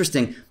what's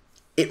interesting?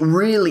 It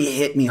really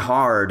hit me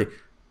hard.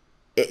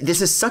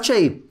 This is such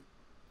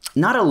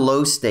not a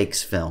low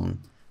stakes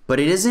film, but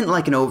it isn't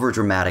like an over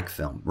dramatic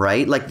film,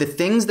 right? Like the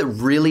things that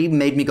really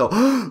made me go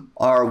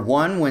are,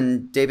 one,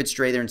 when David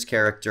Strathern's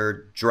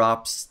character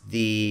drops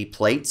the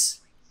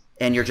plates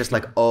and you're just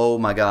like, oh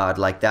my God,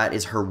 like that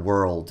is her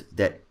world,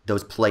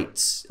 those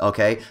plates.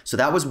 Okay. So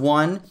that was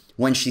one.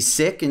 When she's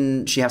sick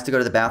and she has to go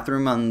to the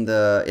bathroom on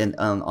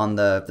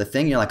the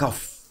thing, you're like, oh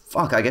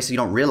fuck, I guess you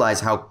don't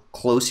realize how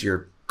close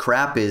your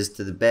crap is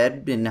to the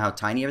bed and how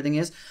tiny everything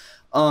is.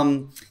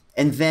 And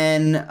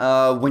then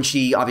when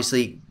she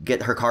obviously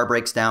her car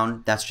breaks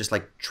down, that's just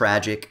like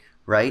tragic,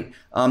 right?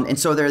 And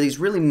so there are these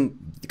really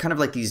kind of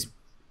like these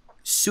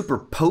super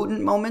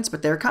potent moments,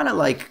 but they're kind of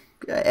like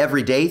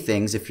everyday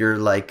things. If you're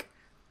like,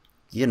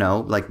 you know,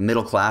 like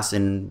middle class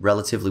and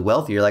relatively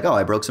wealthy, you're like, oh,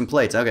 I broke some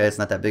plates. Okay, it's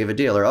not that big of a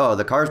deal. Or, oh,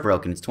 the car's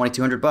broken. It's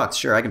 $2,200.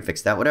 Sure, I can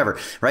fix that, whatever,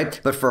 right?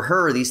 But for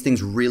her, these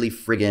things really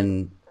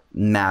friggin'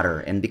 matter.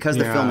 And because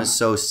the film is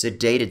so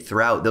sedated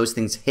throughout, those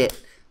things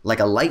hit like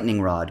a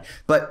lightning rod.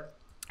 But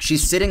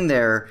she's sitting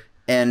there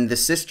and the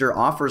sister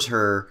offers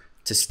her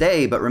to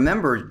stay. But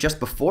remember, just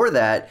before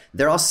that,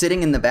 they're all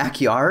sitting in the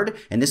backyard.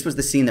 And this was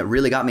the scene that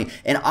really got me.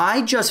 And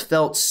I just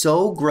felt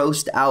so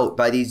grossed out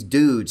by these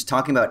dudes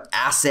talking about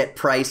asset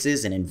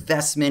prices and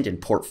investment and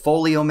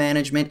portfolio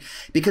management,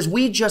 because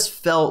we just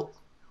felt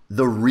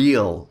the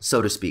real,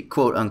 so to speak,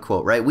 quote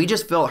unquote, right? We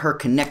just felt her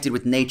connected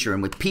with nature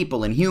and with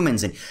people and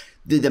humans, and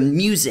the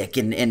music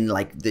and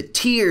like the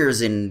tears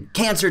and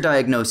cancer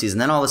diagnoses.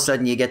 And then all of a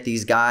sudden you get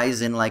these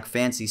guys in like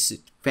fancy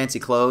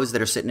clothes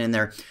that are sitting in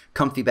their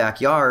comfy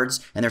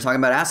backyards, and they're talking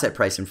about asset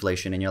price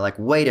inflation. And you're like,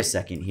 wait a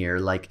second here.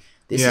 Like,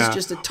 this is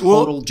just a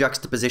total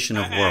juxtaposition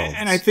of worlds.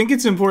 And I think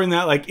it's important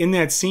that, like, in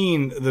that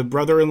scene, the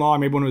brother-in-law,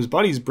 maybe one of his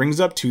buddies, brings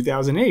up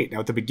 2008. Now,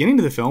 at the beginning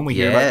of the film, we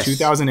hear about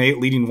 2008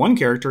 leading one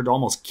character to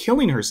almost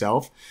killing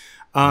herself.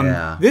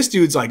 This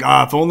dude's like,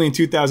 if only in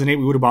 2008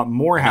 we would have bought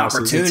more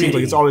houses. It seems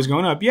like it's always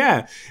going up.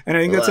 Yeah. And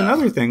I think that's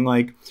another thing.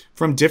 Like,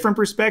 from different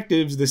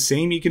perspectives, the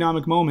same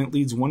economic moment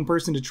leads one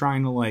person to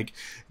trying to, like,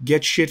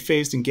 get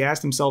shit-faced and gas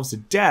themselves to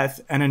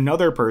death, and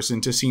another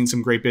person to seeing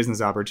some great business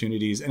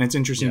opportunities. And it's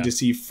interesting to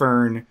see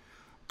Fern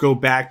go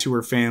back to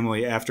her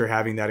family after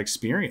having that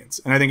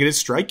experience. And I think it is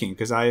striking,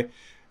 because I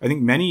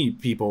think many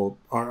people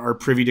are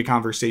privy to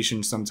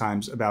conversations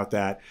sometimes about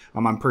that.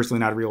 I'm personally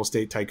not a real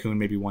estate tycoon,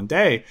 maybe one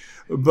day,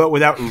 but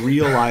without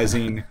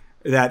realizing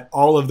that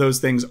all of those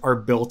things are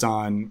built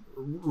on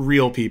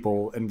real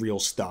people and real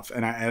stuff.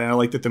 And I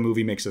like that the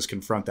movie makes us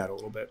confront that a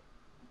little bit.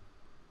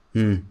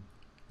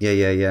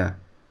 Yeah.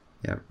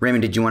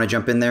 Raymond, did you want to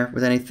jump in there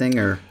with anything,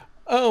 or?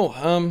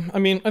 I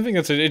mean, I think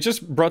that's it. It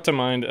just brought to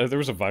mind, there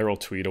was a viral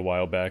tweet a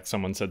while back.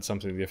 Someone said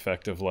something to the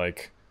effect of,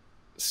 like,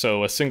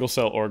 so a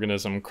single-cell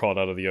organism crawled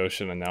out of the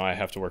ocean, and now I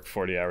have to work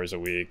 40 hours a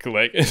week.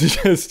 Like, it's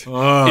just,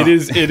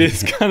 it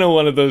is kind of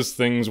one of those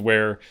things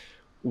where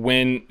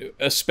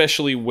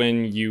especially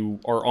when you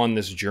are on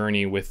this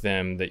journey with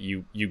them, that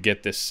you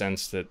get this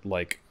sense that,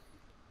 like,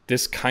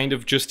 this kind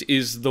of just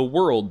is the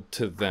world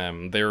to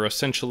them. They're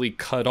essentially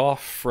cut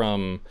off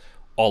from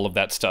all of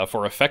that stuff,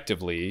 or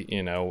effectively,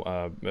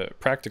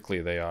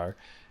 practically they are.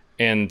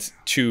 And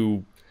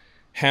to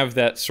have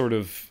that sort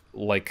of,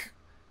 like,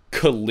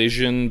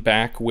 collision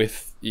back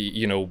with,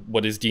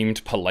 what is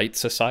deemed polite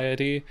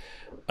society,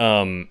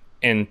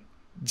 and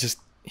just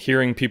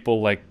hearing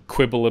people, like,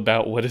 quibble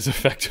about what is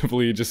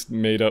effectively just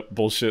made up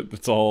bullshit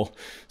that's all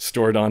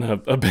stored on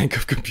a bank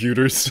of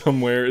computers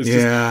somewhere is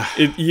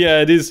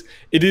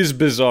it is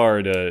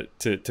bizarre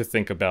to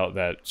think about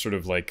that sort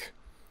of, like,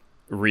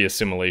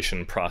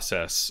 reassimilation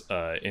process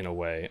in a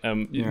way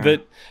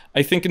that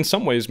I think in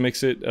some ways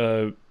makes it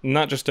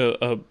not just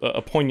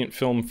a poignant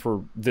film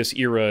for this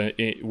era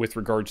with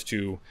regards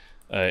to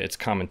its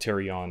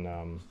commentary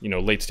on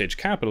late stage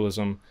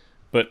capitalism,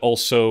 but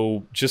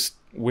also just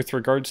with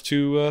regards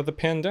to the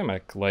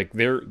pandemic. Like,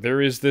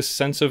 there is this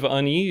sense of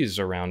unease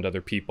around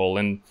other people,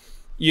 and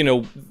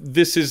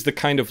this is the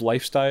kind of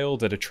lifestyle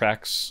that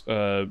attracts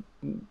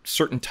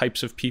certain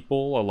types of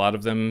people. A lot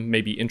of them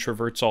may be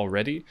introverts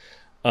already.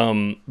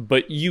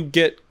 But you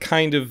get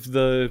kind of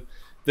the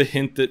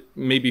hint that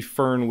maybe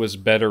Fern was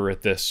better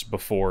at this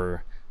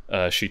before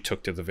she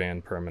took to the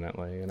van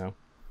permanently,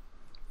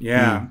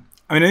 Yeah.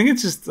 I mean, I think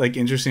it's just, like,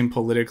 interesting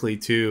politically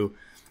too,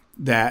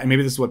 that, and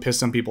maybe this is what pissed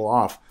some people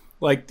off.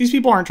 Like, these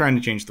people aren't trying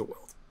to change the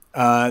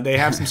world. They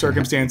have some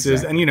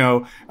circumstances. Exactly.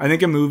 And, I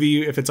think a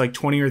movie, if it's like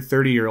 20 or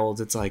 30-year-olds,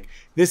 it's like,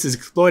 this is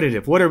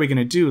exploitative. What are we going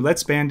to do?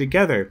 Let's band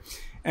together.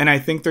 And I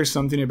think there's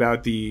something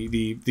about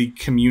the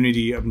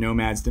community of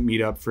nomads that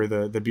meet up for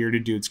the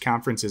Bearded Dudes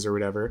conferences or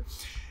whatever,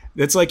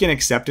 that's like an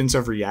acceptance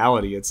of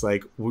reality. It's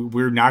like,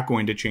 we're not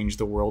going to change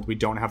the world. We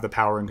don't have the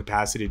power and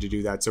capacity to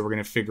do that. So we're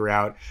going to figure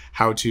out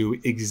how to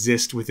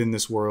exist within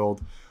this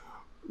world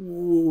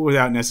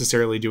without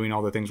necessarily doing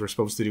all the things we're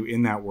supposed to do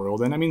in that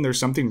world. And I mean, there's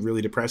something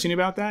really depressing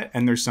about that,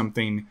 and there's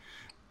something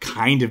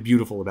kind of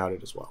beautiful about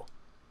it as well.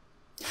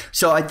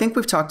 So I think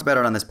we've talked about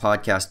it on this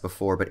podcast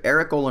before, but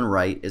Eric Olin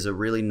Wright is a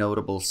really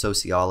notable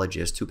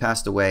sociologist who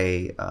passed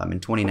away in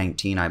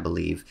 2019, I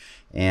believe.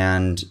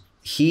 And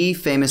he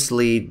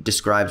famously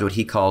describes what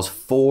he calls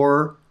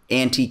 4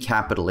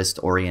 anti-capitalist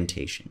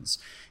orientations.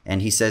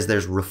 And he says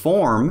there's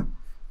reform.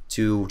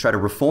 To try to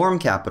reform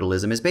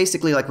capitalism is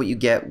basically like what you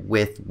get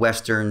with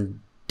Western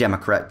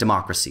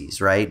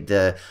democracies, right?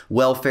 The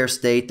welfare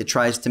state that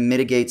tries to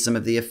mitigate some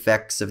of the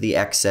effects of the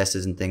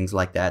excesses and things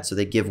like that. So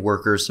they give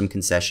workers some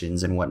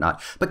concessions and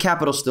whatnot. But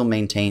capital still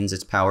maintains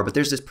its power. But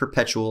there's this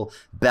perpetual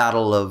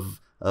battle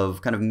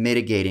of kind of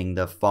mitigating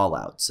the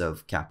fallouts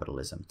of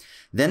capitalism.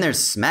 Then there's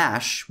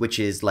Smash, which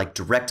is like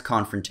direct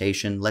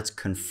confrontation. Let's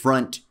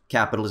confront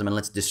capitalism and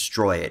let's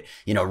destroy it.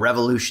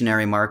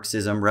 Revolutionary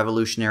Marxism,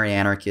 revolutionary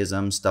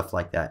anarchism, stuff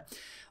like that.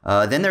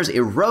 Then there's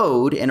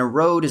Erode, and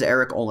Erode is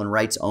Eric Olin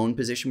Wright's own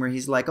position, where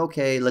he's like,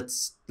 okay,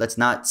 let's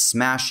not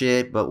smash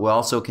it, but we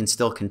also can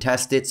still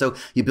contest it. So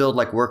you build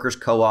like workers'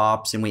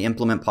 co-ops, and we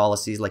implement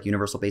policies like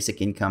universal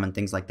basic income and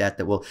things like that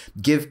that will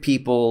give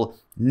people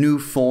new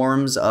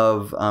forms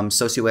of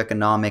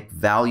socioeconomic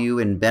value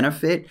and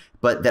benefit,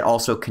 but that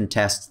also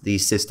contest the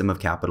system of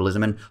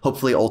capitalism. And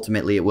hopefully,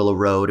 ultimately, it will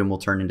erode and will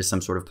turn into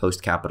some sort of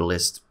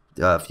post-capitalist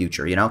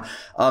future, you know?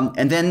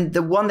 And then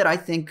the one that I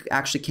think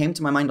actually came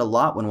to my mind a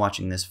lot when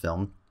watching this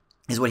film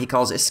is what he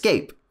calls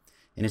escape.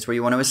 And it's where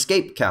you want to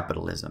escape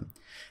capitalism.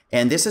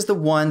 And this is the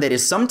one that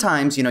is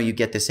sometimes, you know, you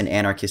get this in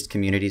anarchist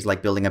communities,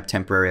 like building up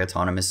temporary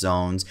autonomous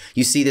zones.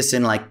 You see this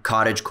in like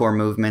cottagecore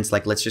movements,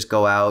 like let's just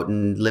go out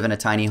and live in a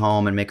tiny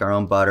home and make our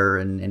own butter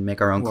and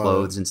make our own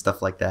clothes and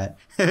stuff like that.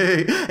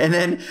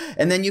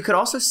 and then you could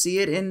also see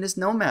it in this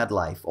nomad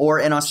life. Or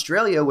in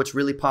Australia, what's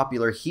really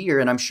popular here,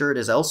 and I'm sure it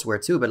is elsewhere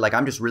too, but like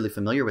I'm just really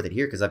familiar with it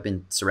here because I've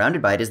been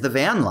surrounded by it, is the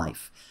van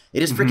life.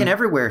 It is freaking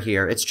everywhere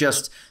here. It's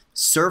just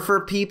surfer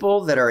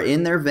people that are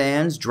in their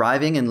vans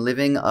driving and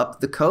living up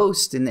the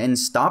coast and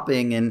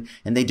stopping, and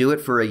they do it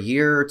for a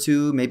year or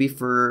two, maybe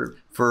for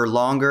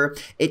longer.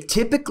 It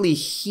typically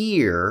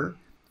here,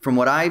 from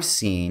what I've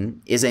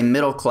seen, is a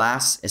middle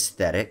class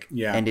aesthetic.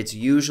 Yeah. And it's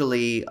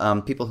usually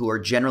people who are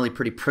generally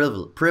pretty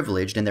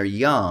privileged and they're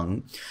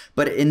young.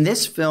 But in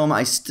this film,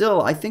 I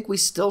think we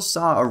still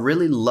saw a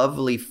really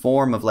lovely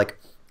form of like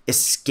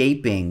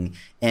escaping,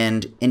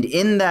 and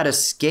in that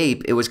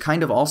escape, it was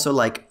kind of also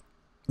like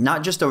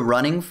not just a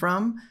running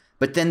from,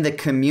 but then the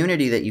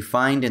community that you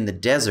find in the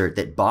desert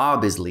that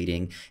Bob is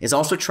leading is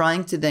also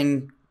trying to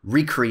then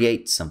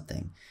recreate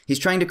something. He's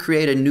trying to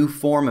create a new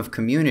form of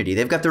community.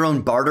 They've got their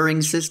own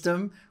bartering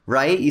system,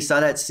 right? You saw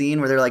that scene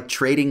where they're like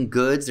trading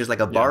goods. There's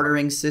like a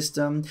bartering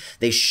system.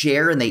 They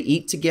share and they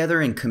eat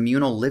together in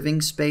communal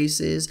living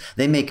spaces.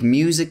 They make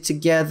music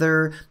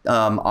together.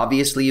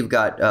 Obviously, you've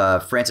got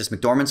Frances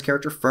McDormand's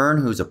character,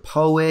 Fern, who's a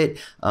poet.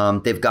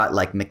 They've got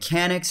like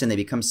mechanics and they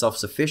become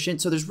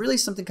self-sufficient. So there's really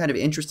something kind of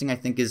interesting, I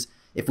think, is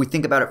if we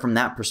think about it from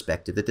that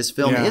perspective, that this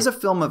film is a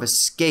film of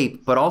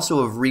escape, but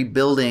also of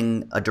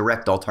rebuilding a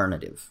direct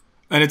alternative.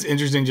 And it's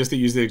interesting just to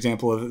use the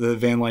example of the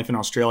van life in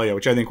Australia,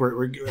 which I think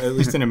we're at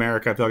least in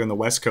America, I feel like on the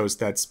West Coast,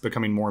 that's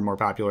becoming more and more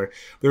popular.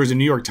 There was a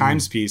New York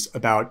Times piece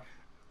about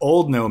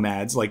old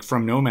nomads, like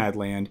from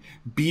Nomadland,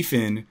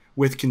 beefing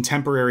with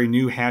contemporary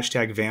new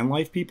hashtag van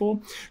life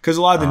people. Because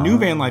a lot of the new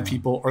van life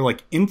people are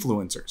like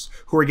influencers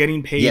who are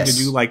getting paid to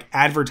do like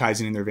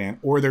advertising in their van,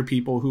 or they're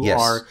people who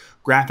are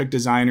graphic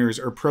designers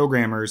or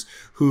programmers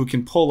who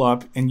can pull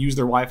up and use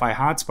their Wi-Fi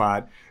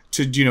hotspot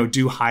to, you know,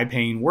 do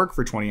high-paying work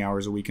for 20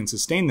 hours a week and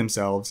sustain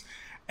themselves.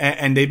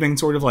 And they've been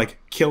sort of like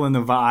killing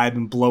the vibe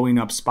and blowing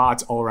up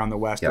spots all around the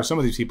West. Where some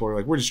of these people are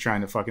like, we're just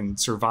trying to fucking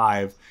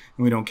survive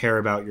and we don't care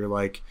about your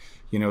like,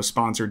 you know,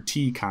 sponsored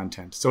tea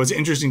content. So it's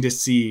interesting to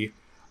see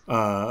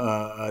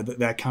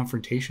that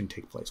confrontation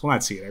take place. Well,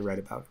 not see it, I read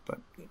about it, but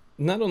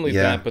not only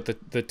that,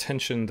 but the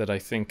tension that I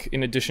think,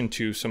 in addition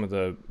to some of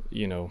the,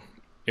 you know,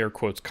 air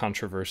quotes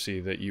controversy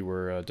that you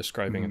were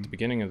describing at the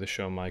beginning of the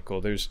show,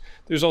 Michael, there's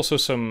also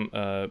some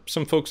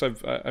folks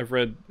I've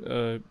read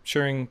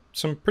sharing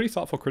some pretty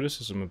thoughtful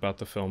criticism about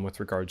the film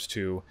with regards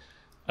to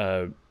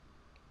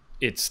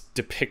its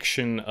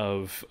depiction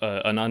of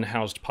an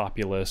unhoused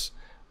populace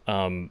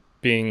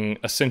being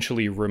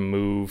essentially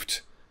removed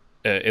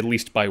at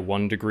least by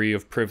one degree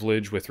of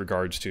privilege with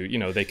regards to, you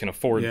know, they can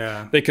afford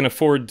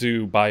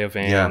to buy a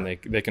van,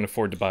 they can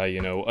afford to buy,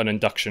 you know, an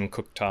induction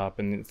cooktop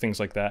and things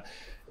like that.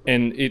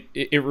 And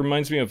it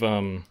reminds me of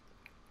and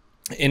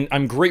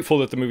I'm grateful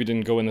that the movie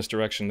didn't go in this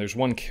direction. There's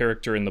one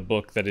character in the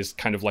book that is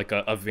kind of like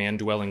a van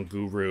dwelling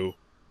guru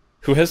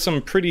who has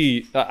some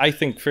pretty, I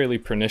think, fairly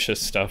pernicious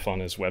stuff on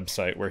his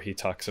website where he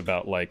talks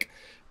about like,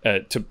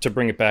 to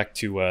bring it back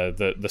to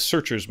the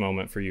searchers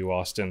moment for you,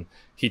 Austin,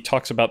 he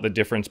talks about the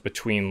difference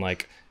between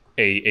like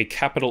a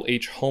capital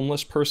H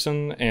homeless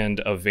person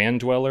and a van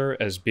dweller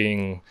as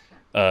being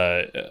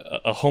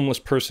a homeless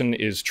person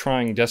is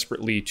trying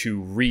desperately to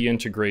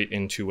reintegrate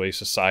into a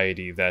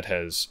society that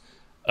has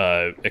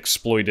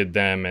exploited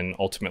them and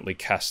ultimately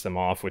cast them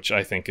off, which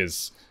I think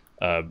is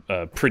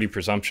pretty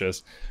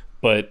presumptuous.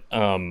 But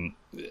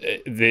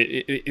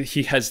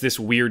he has this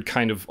weird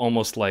kind of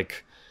almost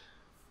like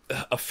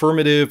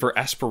affirmative or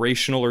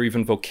aspirational or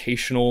even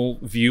vocational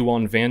view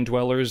on van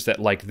dwellers, that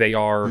like they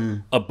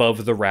are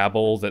above the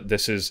rabble, that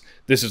this is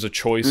a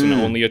choice and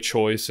only a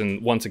choice,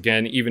 and once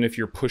again, even if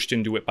you're pushed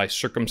into it by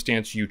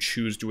circumstance, you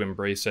choose to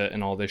embrace it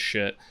and all this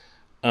shit.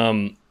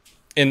 And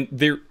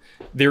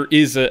there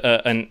is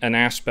an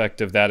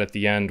aspect of that at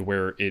the end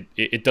where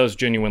it does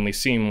genuinely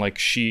seem like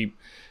she,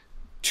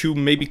 to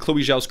maybe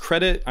Chloe Zhao's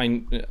credit,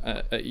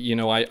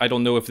 I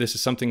don't know if this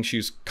is something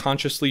she's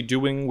consciously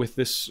doing with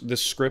this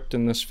script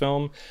and this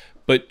film,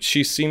 but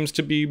she seems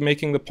to be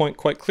making the point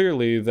quite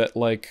clearly that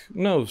like,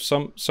 no,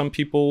 some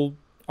people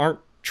aren't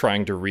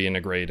trying to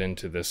reintegrate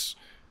into this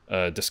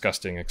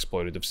disgusting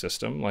exploitative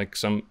system. Like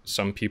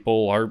some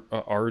people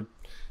are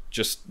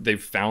just,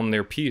 they've found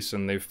their peace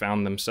and they've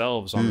found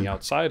themselves on the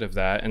outside of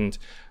that, and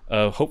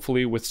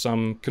hopefully with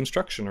some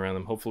construction around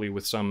them, hopefully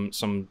with some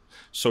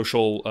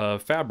social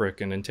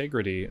fabric and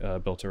integrity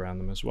built around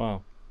them as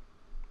well.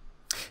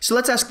 So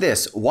let's ask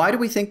this: why do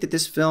we think that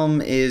this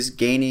film is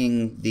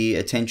gaining the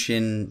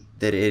attention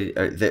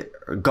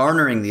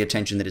garnering the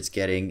attention that it's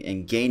getting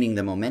and gaining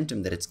the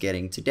momentum that it's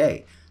getting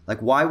today? Like,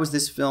 why was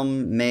this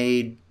film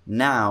made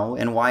now,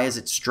 and why is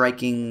it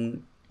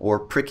striking or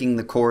pricking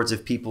the chords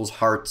of people's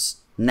hearts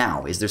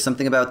now? Is there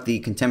something about the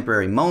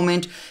contemporary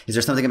moment? Is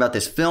there something about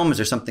this film? Is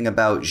there something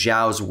about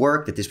Zhao's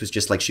work that this was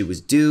just like she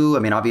was due? I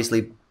mean,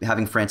 obviously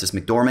having Frances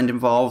McDormand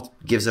involved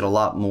gives it a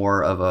lot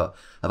more of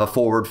a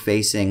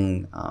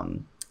forward-facing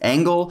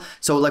angle.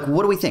 So, like,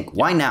 what do we think?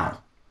 Why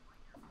now?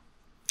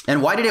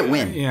 And why did it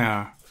win?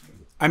 Yeah.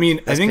 I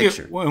mean, I think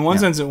in one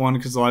sense it won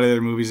because a lot of the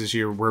other movies this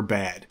year were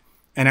bad.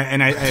 And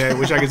I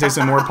wish I could say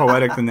something more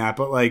poetic than that.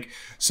 But, like,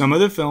 some of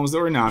the films that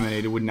were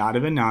nominated would not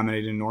have been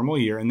nominated in a normal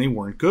year, and they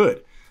weren't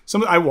good.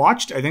 Some I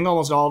watched, I think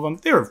almost all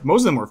of them.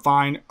 Most of them were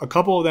fine. A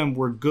couple of them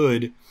were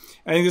good.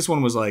 I think this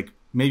one was, like,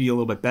 maybe a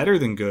little bit better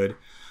than good.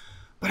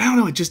 But I don't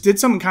know. It just did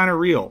something kind of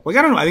real. Like,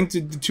 I don't know. I think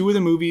the two of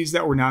the movies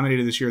that were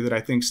nominated this year that I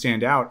think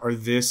stand out are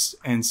this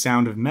and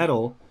Sound of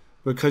Metal,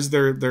 because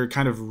they're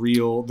kind of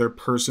real, they're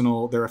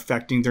personal, they're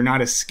affecting, they're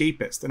not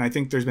escapist. And I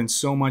think there's been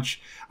so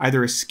much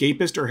either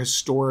escapist or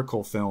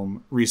historical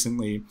film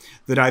recently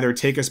that either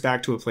take us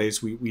back to a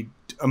place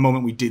a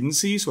moment we didn't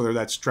see, so whether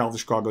that's Travel to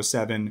Chicago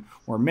 7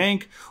 or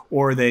Mank,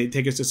 or they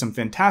take us to some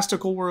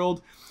fantastical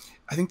world.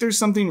 I think there's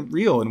something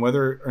real, and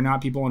whether or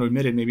not people want to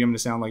admit it, maybe I'm going to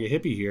sound like a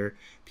hippie here,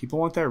 people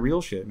want that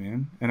real shit,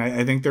 man. And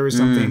I think there was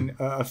something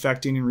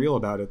affecting and real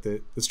about it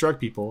that struck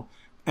people.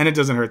 And it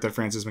doesn't hurt that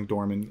Frances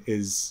McDormand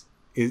is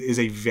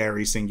a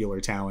very singular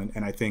talent,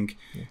 and I think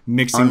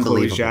mixing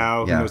Chloe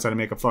Zhao, who knows how to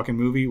make a fucking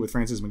movie, with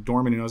Frances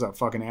McDormand, who knows how to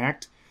fucking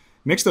act,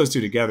 mix those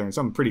two together, and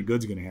something pretty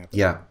good's gonna happen.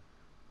 Yeah,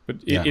 but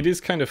it is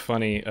kind of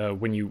funny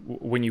when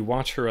you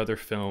watch her other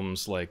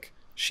films. Like,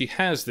 she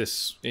has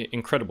this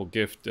incredible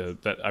gift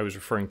that I was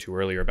referring to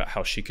earlier about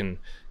how she can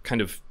kind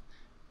of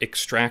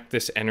extract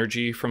this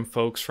energy from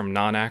folks, from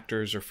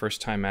non-actors or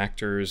first-time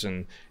actors,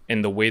 and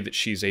the way that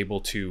she's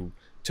able to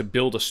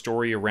build a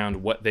story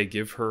around what they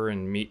give her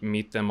and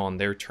meet them on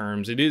their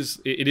terms. It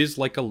is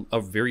like a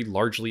very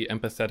largely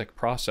empathetic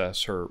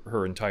process,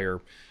 her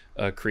entire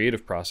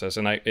creative process,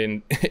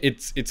 and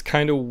it's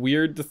kind of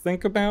weird to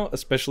think about,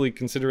 especially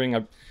considering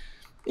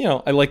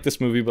I like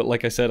this movie, but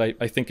like I said,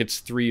 I think it's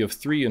 3 of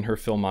 3 in her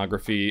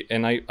filmography,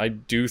 and I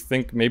do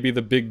think maybe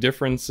the big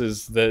difference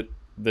is that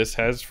this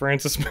has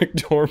Frances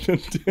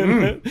McDormand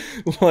in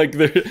it. Like,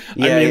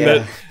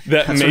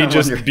 that may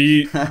just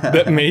be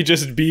that may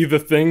just be the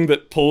thing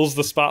that pulls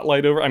the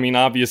spotlight over. I mean,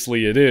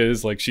 obviously it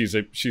is. Like, she's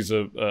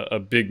a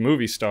big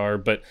movie star,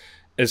 but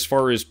as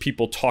far as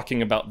people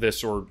talking about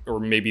this, or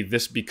maybe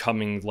this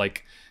becoming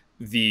like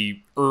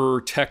the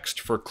text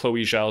for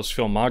Chloe Zhao's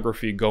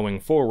filmography going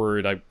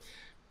forward,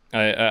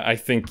 I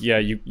think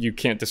you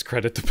can't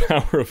discredit the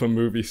power of a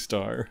movie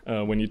star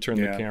when you turn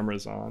the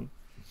cameras on.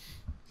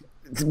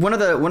 One of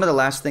the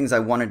last things I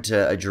wanted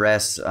to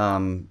address,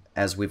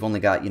 as we've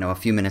only got a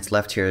few minutes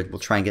left here, we'll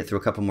try and get through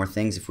a couple more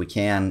things if we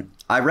can.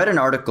 I read an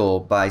article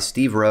by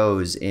Steve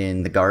Rose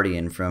in The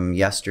Guardian from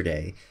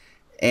yesterday,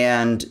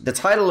 and the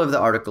title of the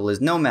article is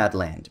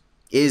 "Nomadland: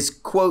 Is,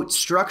 quote,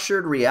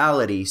 structured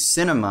reality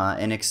cinema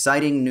an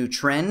exciting new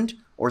trend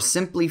or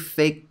simply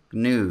fake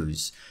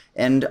news?"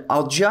 And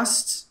I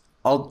saw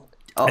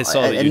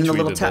that you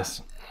tweeted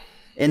this.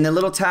 And the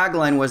little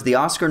tagline was, "The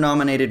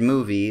Oscar-nominated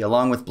movie,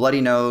 along with Bloody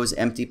Nose,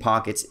 Empty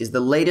Pockets, is the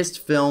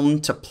latest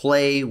film to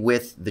play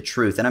with the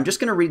truth." And I'm just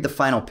going to read the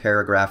final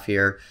paragraph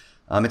here.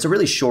 It's a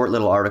really short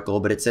little article,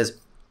 but it says,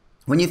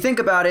 "When you think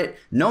about it,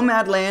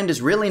 Nomadland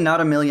is really not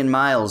a million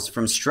miles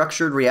from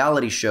structured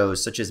reality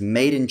shows such as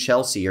Made in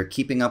Chelsea or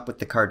Keeping Up with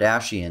the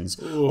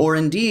Kardashians, or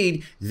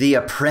indeed The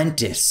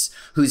Apprentice,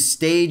 whose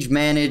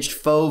stage-managed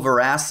faux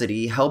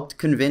veracity helped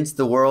convince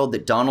the world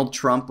that Donald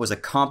Trump was a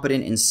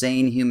competent,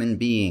 insane human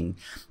being.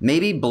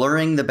 Maybe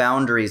blurring the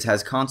boundaries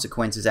has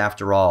consequences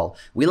after all.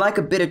 We like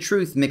a bit of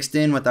truth mixed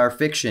in with our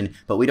fiction,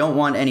 but we don't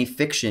want any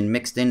fiction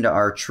mixed into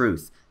our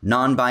truth.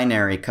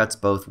 Non-binary cuts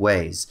both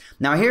ways."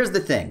 Now, here's the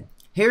thing.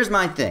 Here's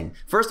my thing.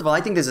 First of all,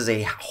 I think this is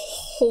a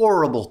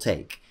horrible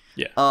take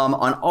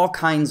on all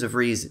kinds of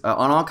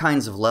on all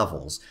kinds of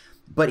levels.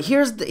 But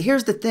here's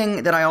the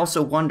thing that I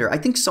also wonder. I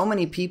think so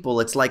many people,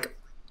 it's like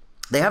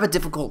they have a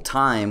difficult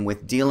time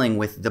with dealing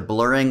with the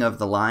blurring of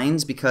the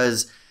lines,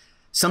 because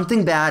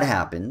something bad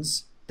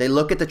happens. They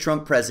look at the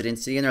Trump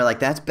presidency and they're like,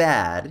 that's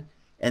bad.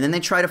 And then they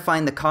try to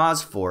find the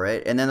cause for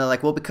it. And then they're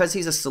like, well, because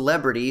he's a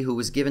celebrity who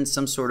was given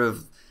some sort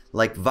of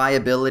like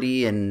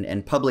viability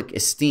and public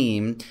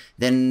esteem,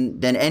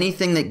 then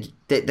anything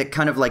that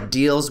kind of like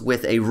deals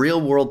with a real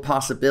world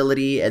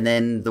possibility and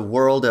then the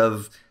world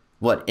of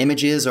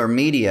images or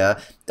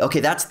media, okay,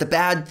 that's the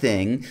bad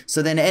thing.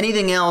 So then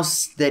anything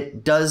else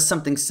that does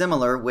something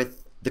similar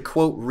with the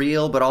quote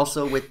real but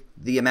also with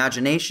the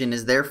imagination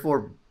is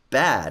therefore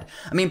bad.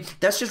 I mean,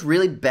 that's just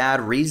really bad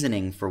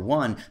reasoning, for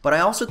one, but I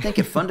also think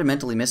it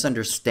fundamentally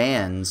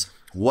misunderstands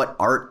what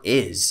art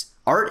is.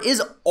 Art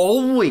is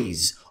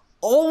always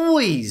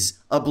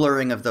a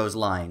blurring of those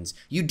lines.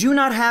 You do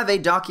not have a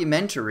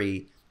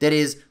documentary that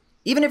is,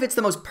 even if it's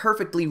the most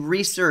perfectly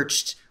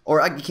researched,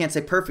 or I can't say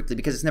perfectly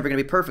because it's never going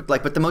to be perfect,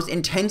 but the most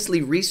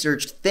intensely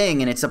researched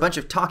thing, and it's a bunch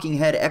of talking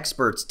head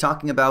experts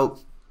talking about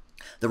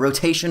the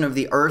rotation of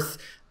the Earth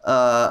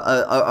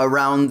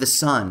around the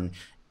sun.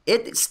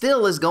 it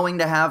still is going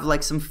to have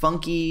like some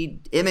funky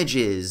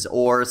images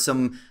or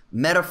some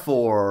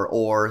metaphor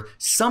or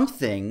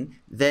something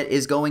that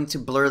is going to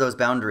blur those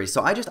boundaries.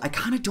 So I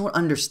kind of don't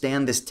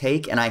understand this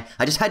take, and I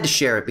just had to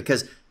share it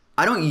because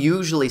I don't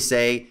usually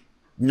say,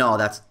 no,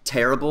 that's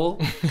terrible,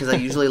 because I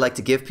usually like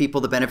to give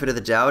people the benefit of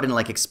the doubt and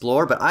like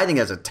explore, but I think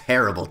that's a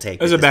terrible take.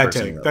 It's a bad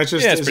take. That's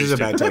just, this is a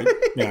bad take.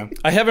 Yeah.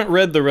 I haven't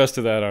read the rest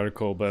of that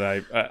article,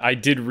 but I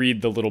did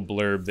read the little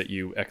blurb that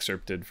you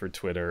excerpted for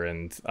Twitter,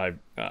 and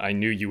I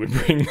knew you would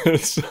bring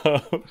this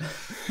up.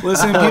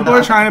 Listen, people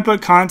are trying to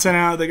put content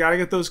out. They got to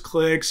get those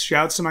clicks.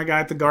 Shouts to my guy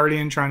at The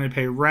Guardian trying to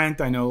pay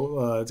rent. I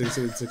know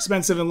it's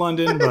expensive in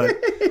London, but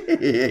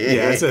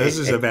yeah, this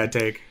is a bad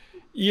take.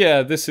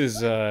 Yeah, this is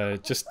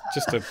just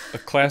a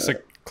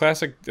classic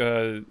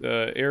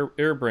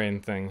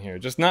airbrain thing here.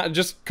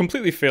 Just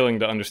completely failing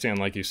to understand,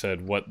 like you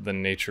said, what the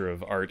nature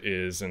of art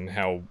is and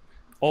how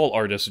all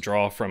artists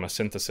draw from a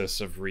synthesis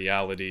of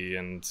reality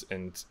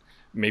and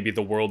maybe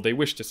the world they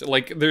wish to see.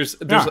 Like there's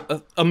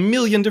a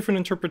million different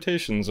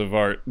interpretations of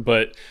art,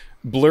 but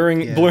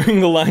blurring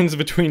the lines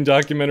between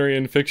documentary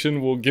and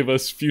fiction will give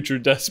us future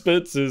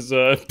despots is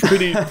a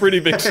pretty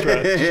big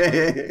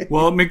stretch.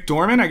 Well,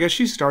 McDormand, I guess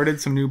she started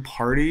some new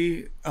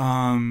party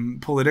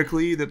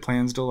politically that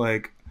plans to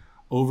like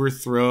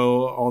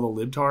overthrow all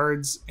the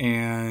libtards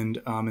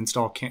and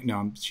install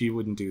no, she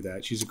wouldn't do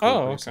that. She's a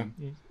cool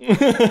person.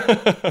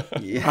 Okay.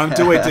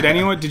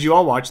 Did you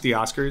all watch the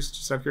Oscars,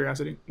 just out of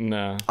curiosity?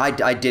 No.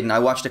 I didn't. I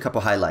watched a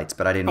couple highlights,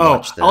 but I didn't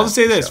watch I'll just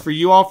say this for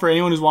you all, for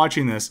anyone who's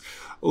watching this,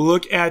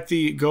 look up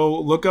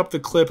the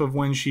clip of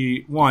when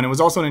she won. It was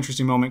also an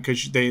interesting moment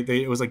because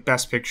it was like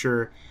Best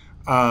Picture,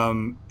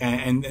 and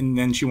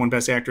then she won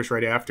Best Actress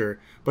right after.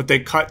 But they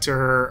cut to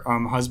her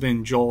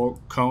husband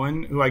Joel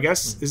Cohen, who I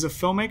guess is a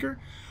filmmaker,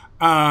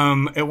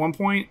 at one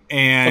point,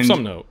 and of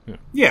some note.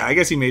 Yeah, I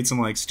guess he made some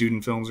like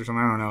student films or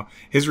something. I don't know.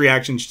 His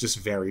reaction's just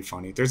very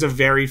funny. There's a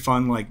very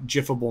fun like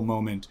gifable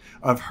moment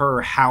of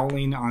her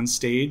howling on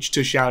stage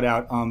to shout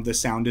out the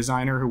sound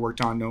designer who worked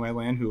on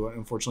Nomadland, who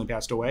unfortunately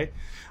passed away.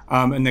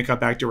 And they cut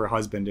back to her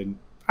husband, and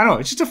I don't know.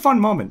 It's just a fun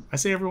moment. I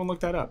say everyone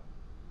look that up.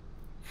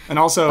 And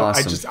also,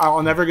 awesome.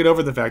 I'll never get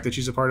over the fact that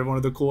she's a part of one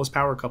of the coolest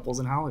power couples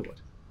in Hollywood.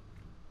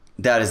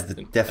 That is the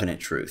definite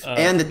truth.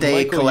 And that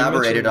they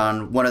collaborated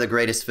on one of the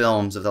greatest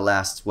films of the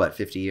last,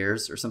 50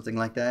 years or something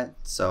like that?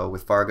 So,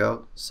 with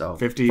Fargo.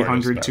 50,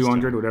 100,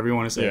 200, whatever you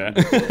want to say. Yeah.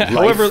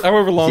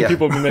 however long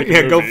people have been making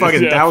movies. Go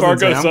fucking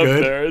thousands. Fargo's up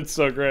there. It's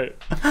so great.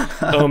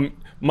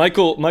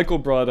 Michael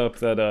brought up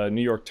that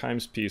New York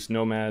Times piece,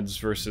 Nomads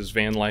versus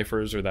Van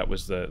Lifers, or that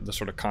was the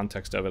sort of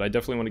context of it. I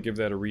definitely want to give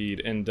that a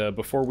read. And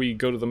before we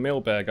go to the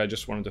mailbag, I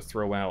just wanted to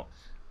throw out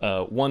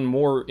one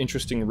more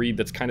interesting read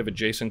that's kind of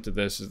adjacent to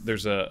this.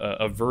 There's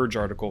a Verge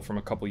article from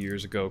a couple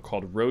years ago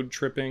called Road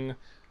Tripping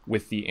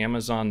with the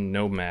Amazon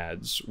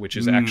Nomads, which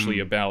is actually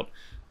about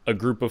a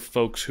group of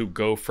folks who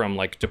go from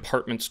like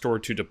department store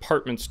to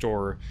department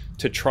store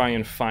to try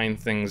and find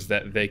things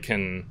that they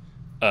can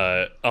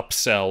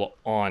upsell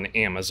on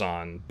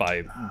Amazon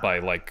by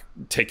like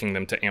taking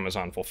them to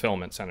Amazon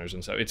fulfillment centers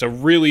and stuff. It's a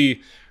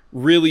really,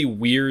 really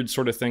weird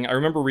sort of thing. I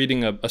remember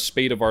reading a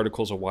spate of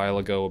articles a while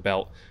ago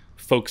about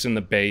folks in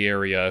the Bay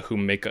Area who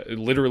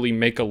literally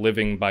make a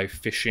living by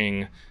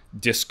fishing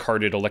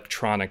discarded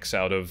electronics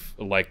out of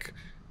like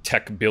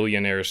tech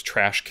billionaires'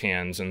 trash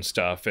cans and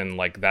stuff, and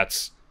like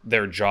that's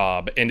their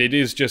job. And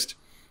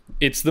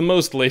it's the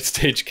most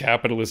late-stage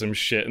capitalism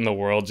shit in the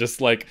world.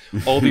 Just like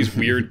all these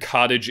weird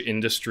cottage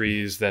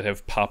industries that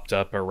have popped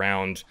up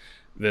around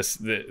this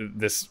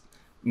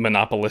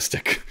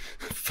monopolistic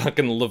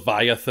fucking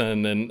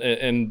Leviathan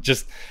and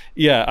just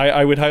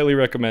I would highly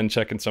recommend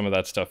checking some of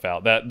that stuff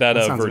out. That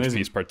Verge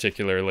piece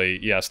particularly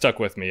stuck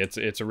with me.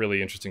 It's a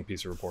really interesting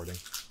piece of reporting.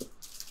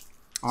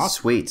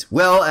 Awesome. Sweet.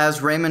 Well,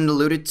 as Raymond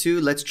alluded to,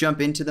 let's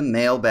jump into the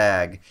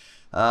mailbag.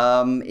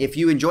 If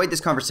you enjoyed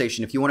this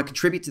conversation, if you want to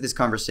contribute to this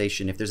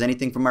conversation, if there's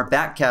anything from our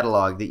back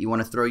catalog that you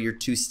want to throw your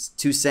two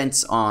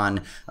cents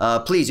on,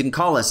 please, you can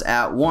call us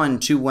at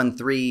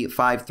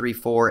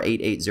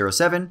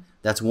 1-213-534-8807.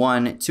 That's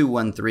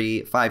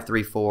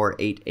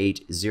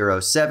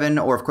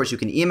 1-213-534-8807. Or, of course, you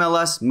can email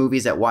us,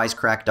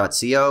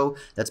 movies@wisecrack.co.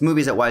 That's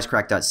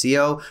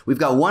movies@wisecrack.co. We've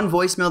got one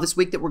voicemail this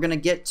week that we're going to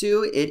get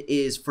to. It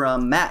is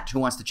from Matt, who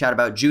wants to chat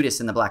about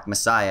Judas and the Black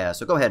Messiah.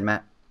 So go ahead,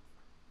 Matt.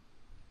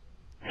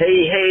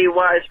 Hey,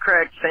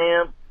 Wisecrack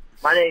fam.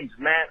 My name's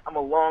Matt. I'm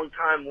a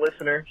long-time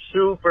listener.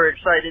 Super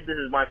excited. This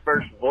is my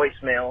first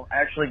voicemail.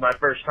 Actually, my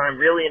first time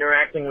really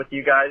interacting with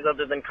you guys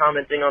other than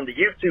commenting on the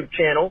YouTube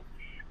channel.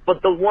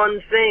 But the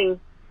one thing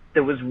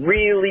that was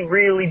really,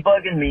 really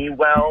bugging me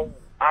while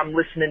I'm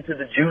listening to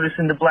the Judas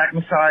and the Black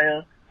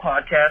Messiah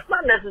podcast,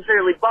 not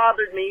necessarily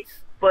bothered me,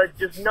 but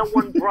just no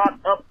one brought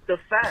up the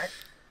fact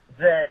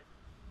that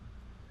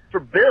for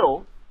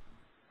Bill,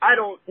 I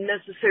don't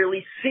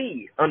necessarily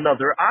see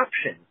another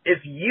option.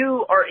 If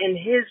you are in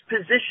his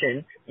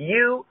position,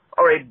 you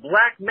are a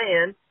black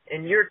man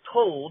and you're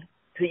told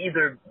to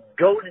either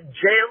go to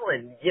jail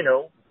and,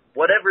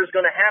 whatever's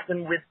going to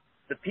happen with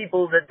the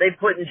people that they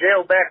put in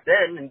jail back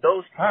then in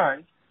those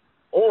times,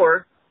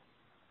 or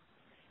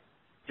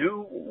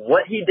do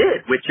what he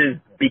did, which is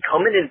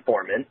become an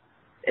informant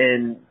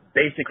and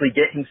basically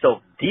get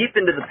himself deep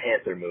into the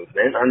Panther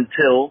movement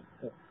until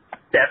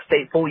that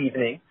fateful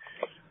evening.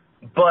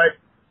 But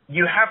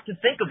you have to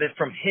think of it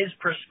from his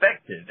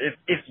perspective.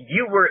 If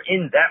you were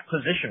in that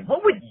position,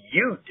 what would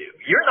you do?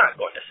 You're not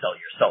going to sell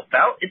yourself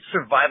out. It's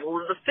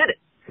survival of the fittest.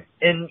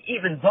 And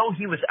even though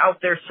he was out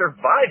there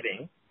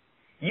surviving,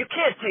 you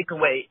can't take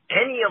away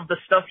any of the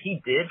stuff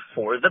he did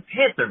for the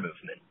Panther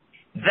movement.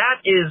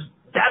 That is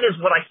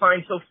what I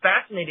find so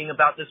fascinating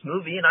about this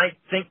movie, and I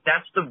think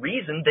that's the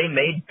reason they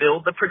made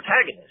Bill the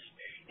protagonist.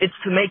 It's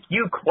to make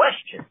you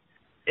question.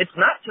 It's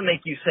not to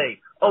make you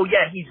say, oh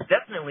yeah, he's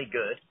definitely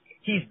good,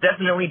 he's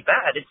definitely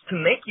bad. It's to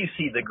make you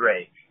see the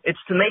gray.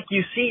 It's to make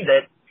you see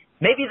that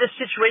maybe the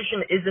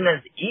situation isn't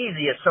as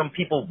easy as some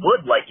people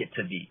would like it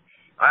to be.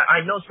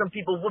 I know some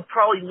people would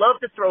probably love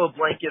to throw a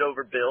blanket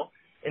over Bill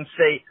and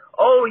say,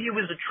 oh, he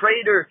was a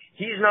traitor,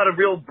 he's not a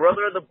real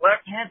brother of the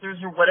Black Panthers,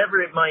 or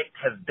whatever it might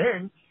have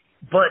been.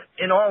 But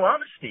in all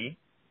honesty,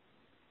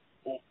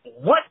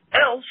 what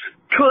else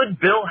could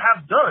Bill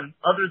have done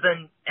other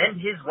than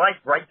end his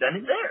life right then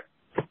and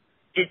there?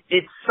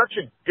 It's such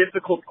a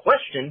difficult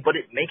question, but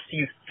it makes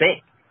you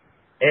think.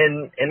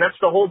 And that's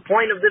the whole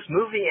point of this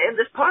movie and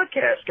this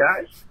podcast,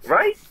 guys,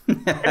 right?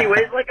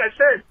 Anyways, like I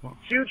said,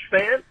 huge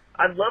fan.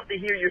 I'd love to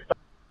hear your thoughts.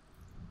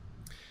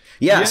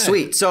 Yeah,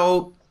 sweet.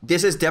 So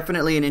this is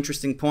definitely an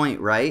interesting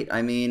point, right?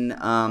 I mean,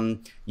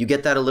 you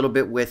get that a little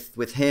bit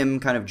with him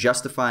kind of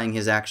justifying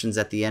his actions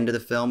at the end of the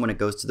film when it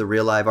goes to the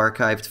real live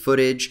archived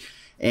footage.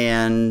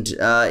 And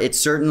it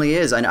certainly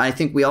is. And I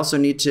think we also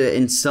need to,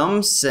 in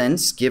some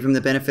sense, give him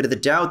the benefit of the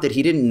doubt that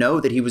he didn't know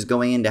that he was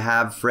going in to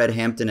have Fred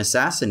Hampton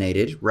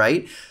assassinated,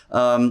 right?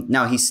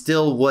 Now, he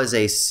still was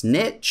a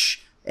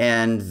snitch,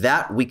 and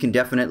that we can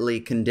definitely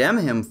condemn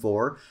him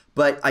for.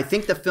 But I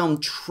think the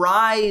film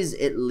tries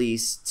at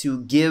least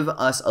to give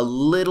us a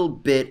little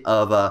bit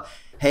of a,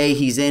 hey,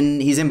 he's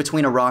in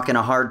between a rock and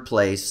a hard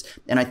place.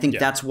 And I think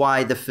that's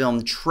why the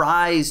film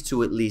tries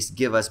to at least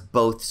give us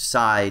both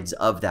sides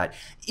of that.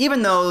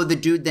 Even though the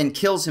dude then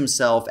kills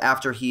himself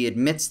after he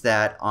admits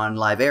that on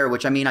live air,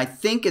 which I mean, I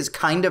think is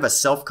kind of a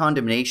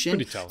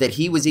self-condemnation that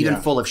he was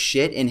even full of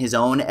shit in his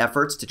own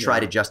efforts to try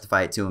to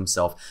justify it to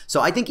himself.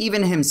 So I think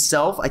even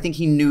himself, I think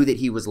he knew that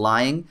he was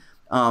lying.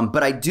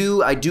 But I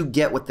do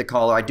get what the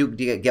caller, I do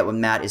get what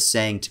Matt is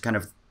saying to kind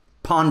of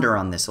ponder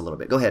on this a little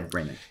bit. Go ahead,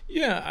 Raymond.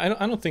 Yeah,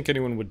 I don't think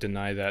anyone would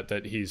deny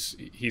that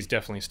he's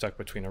definitely stuck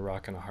between a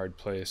rock and a hard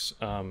place.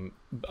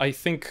 I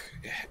think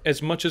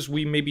as much as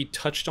we maybe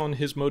touched on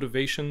his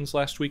motivations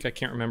last week, I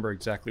can't remember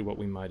exactly what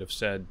we might have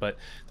said, but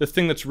the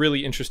thing that's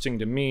really interesting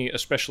to me,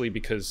 especially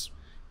because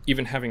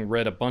even having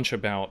read a bunch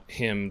about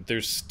him,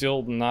 there's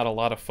still not a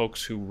lot of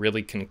folks who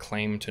really can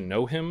claim to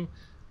know him.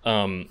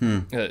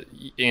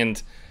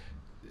 And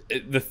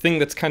the thing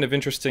that's kind of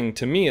interesting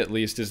to me, at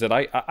least, is that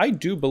I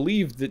do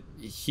believe that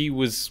he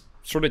was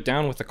sort of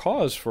down with the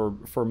cause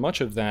for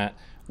much of that,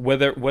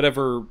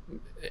 whatever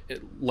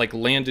like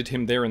landed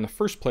him there in the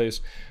first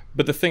place.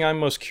 But the thing I'm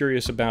most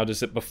curious about is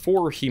that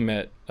before he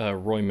met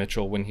Roy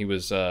Mitchell, when he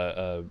was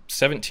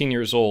 17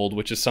 years old,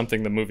 which is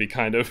something the movie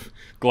kind of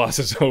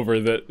glosses over,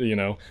 that, you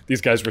know,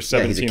 these guys were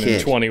 17 and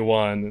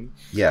 21.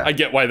 Yeah, I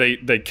get why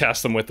they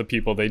cast them with the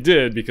people they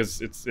did, because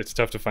it's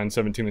tough to find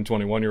 17 and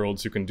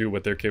 21-year-olds who can do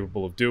what they're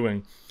capable of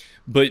doing.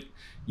 But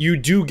you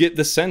do get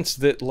the sense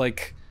that,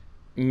 like,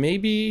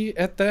 maybe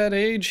at that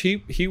age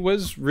he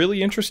was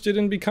really interested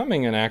in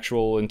becoming an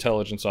actual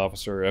intelligence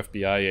officer or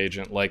FBI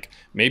agent. Like,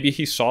 maybe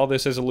he saw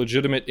this as a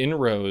legitimate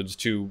inroads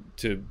to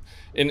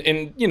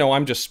and you know,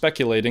 I'm just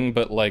speculating,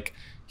 but like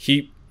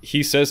he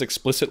says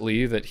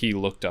explicitly that he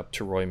looked up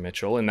to Roy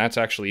Mitchell, and that's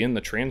actually in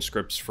the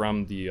transcripts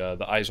from the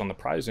Eyes on the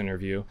Prize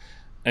interview.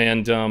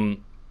 And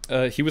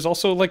he was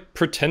also like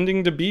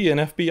pretending to be an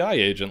FBI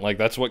agent. Like,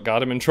 that's what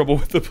got him in trouble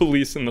with the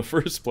police in the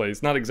first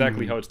place. Not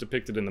exactly how it's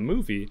depicted in the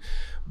movie,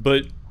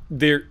 but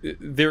there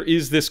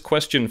is this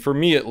question, for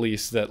me at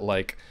least, that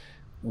like,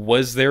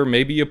 was there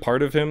maybe a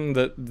part of him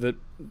that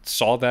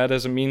saw that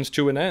as a means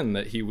to an end,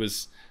 that he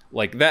was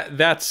like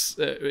that's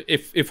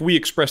if we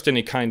expressed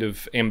any kind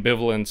of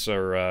ambivalence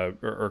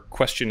or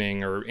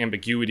questioning or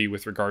ambiguity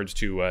with regards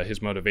to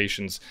his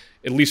motivations,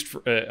 at least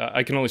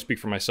I can only speak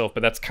for myself,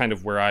 but that's kind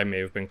of where I may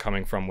have been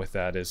coming from with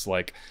that, is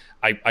like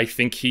I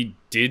think he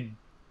did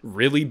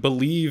really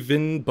believe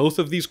in both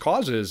of these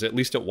causes, at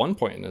least at one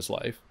point in his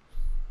life.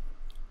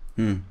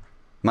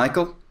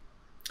 Michael?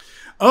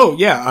 Oh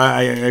yeah,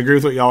 I agree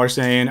with what y'all are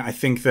saying. I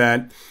think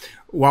that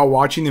while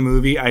watching the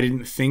movie, I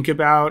didn't think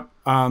about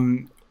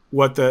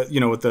what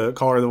the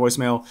caller of the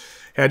voicemail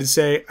had to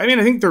say. I mean,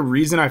 I think the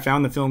reason I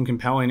found the film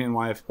compelling, and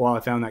while I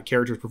found that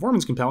character's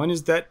performance compelling,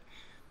 is that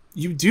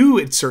you do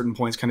at certain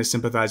points kind of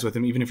sympathize with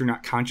him, even if you're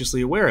not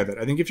consciously aware of it.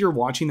 I think if you're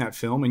watching that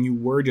film and you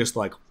were just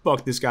like,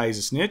 fuck, this guy is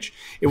a snitch,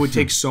 it would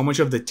take so much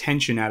of the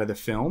tension out of the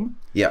film.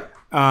 Yeah.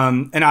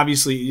 And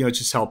obviously, you know, it's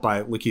just helped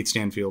by Lakeith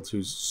Stanfield,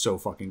 who's so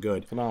fucking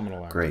good.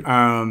 Phenomenal actor. Great.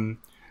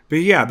 But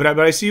yeah, but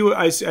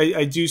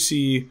I do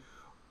see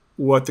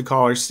what the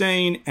caller's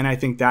saying, and I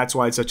think that's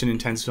why it's such an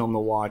intense film to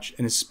watch,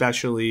 and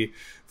especially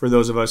for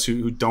those of us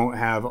who don't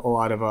have a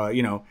lot of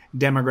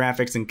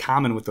demographics in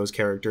common with those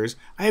characters.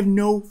 I have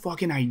no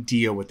fucking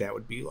idea what that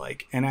would be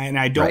like, and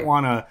I don't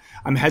want to.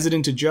 I'm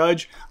hesitant to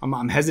judge.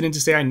 I'm hesitant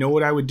to say I know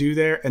what I would do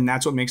there, and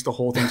that's what makes the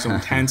whole thing so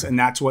intense, and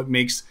that's what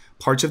makes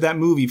parts of that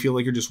movie feel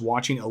like you're just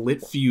watching a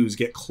lit fuse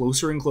get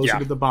closer and closer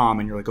to the bomb,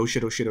 and you're like, oh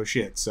shit, oh shit, oh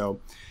shit. So,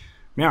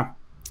 yeah.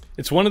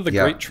 It's one of the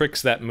great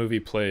tricks that movie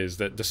plays,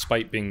 that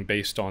despite being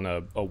based on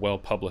a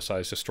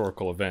well-publicized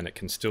historical event, it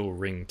can still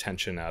wring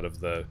tension out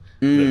of the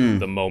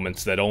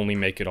moments that only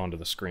make it onto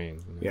the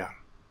screen. Yeah.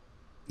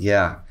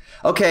 Yeah.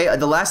 Okay,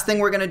 the last thing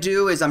we're going to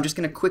do is I'm just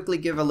going to quickly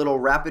give a little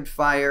rapid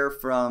fire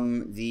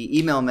from the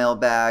email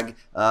mailbag.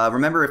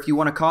 Remember, if you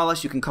want to call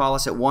us, you can call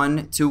us at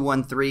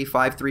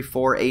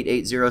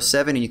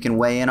 1-213-534-8807, and you can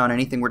weigh in on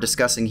anything we're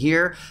discussing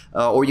here.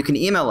 Or you can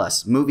email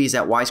us,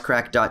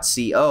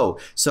 movies@wisecrack.co.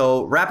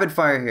 So, rapid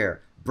fire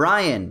here.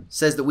 Brian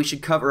says that we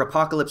should cover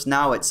Apocalypse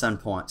Now at some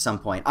point.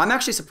 I'm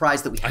actually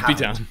surprised that we haven't,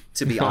 be down.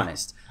 to be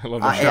honest. I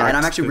love that. And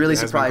I'm actually really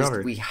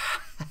surprised we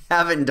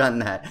haven't done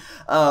that.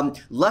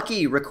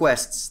 Lucky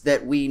requests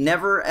that we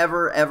never,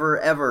 ever, ever,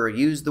 ever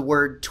use the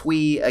word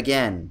twee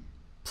again.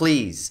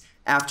 Please.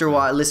 After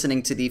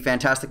listening to the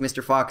Fantastic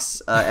Mr.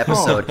 Fox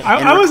episode.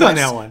 I was on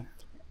that one.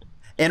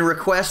 And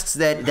requests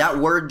that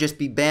word just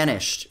be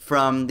banished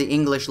from the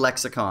English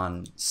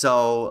lexicon.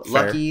 So,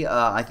 fair. Lucky,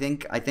 I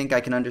think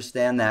I can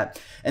understand that.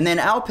 And then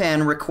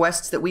Alpan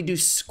requests that we do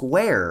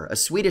Square, a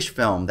Swedish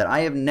film that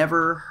I have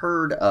never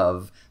heard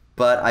of,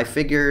 but I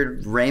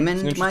figured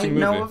Raymond might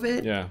know of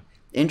it. Yeah.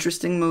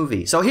 Interesting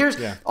movie. So here's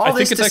all I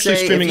this think it's to actually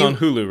say, streaming on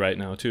Hulu right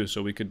now too,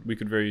 so we could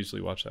very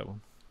easily watch that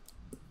one.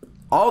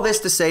 All this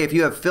to say, if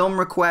you have film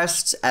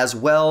requests as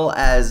well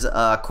as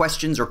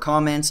questions or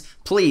comments,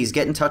 please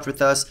get in touch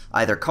with us.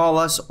 Either call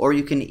us or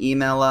you can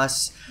email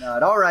us.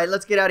 All right,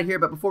 let's get out of here.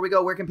 But before we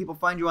go, where can people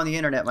find you on the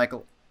internet,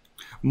 Michael?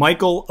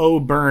 Michael O.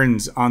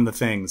 Burns on the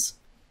things.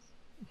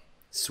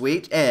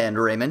 Sweet. And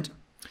Raymond?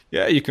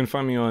 Yeah, you can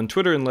find me on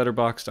Twitter and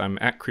Letterboxd. I'm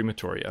at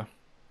Crematoria.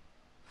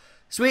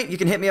 Sweet. You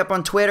can hit me up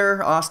on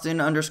Twitter,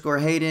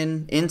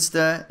 Austin_Hayden,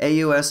 Insta,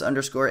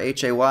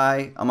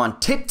 AUS_HAY. I'm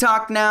on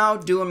TikTok now,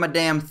 doing my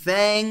damn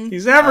thing.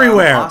 He's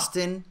everywhere.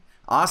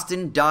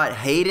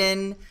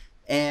 Austin.Hayden.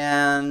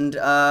 And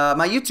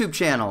my YouTube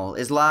channel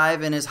is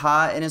live and is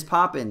hot and is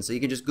popping. So you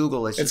can just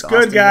Google it. It's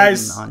good,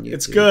 guys.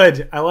 It's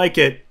good. I like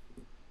it.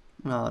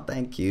 Oh,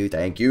 thank you.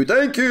 Thank you.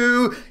 Thank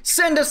you.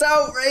 Send us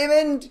out,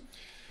 Raymond.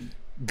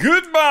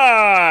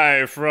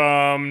 Goodbye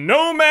from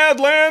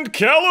Nomadland,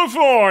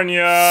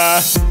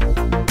 California.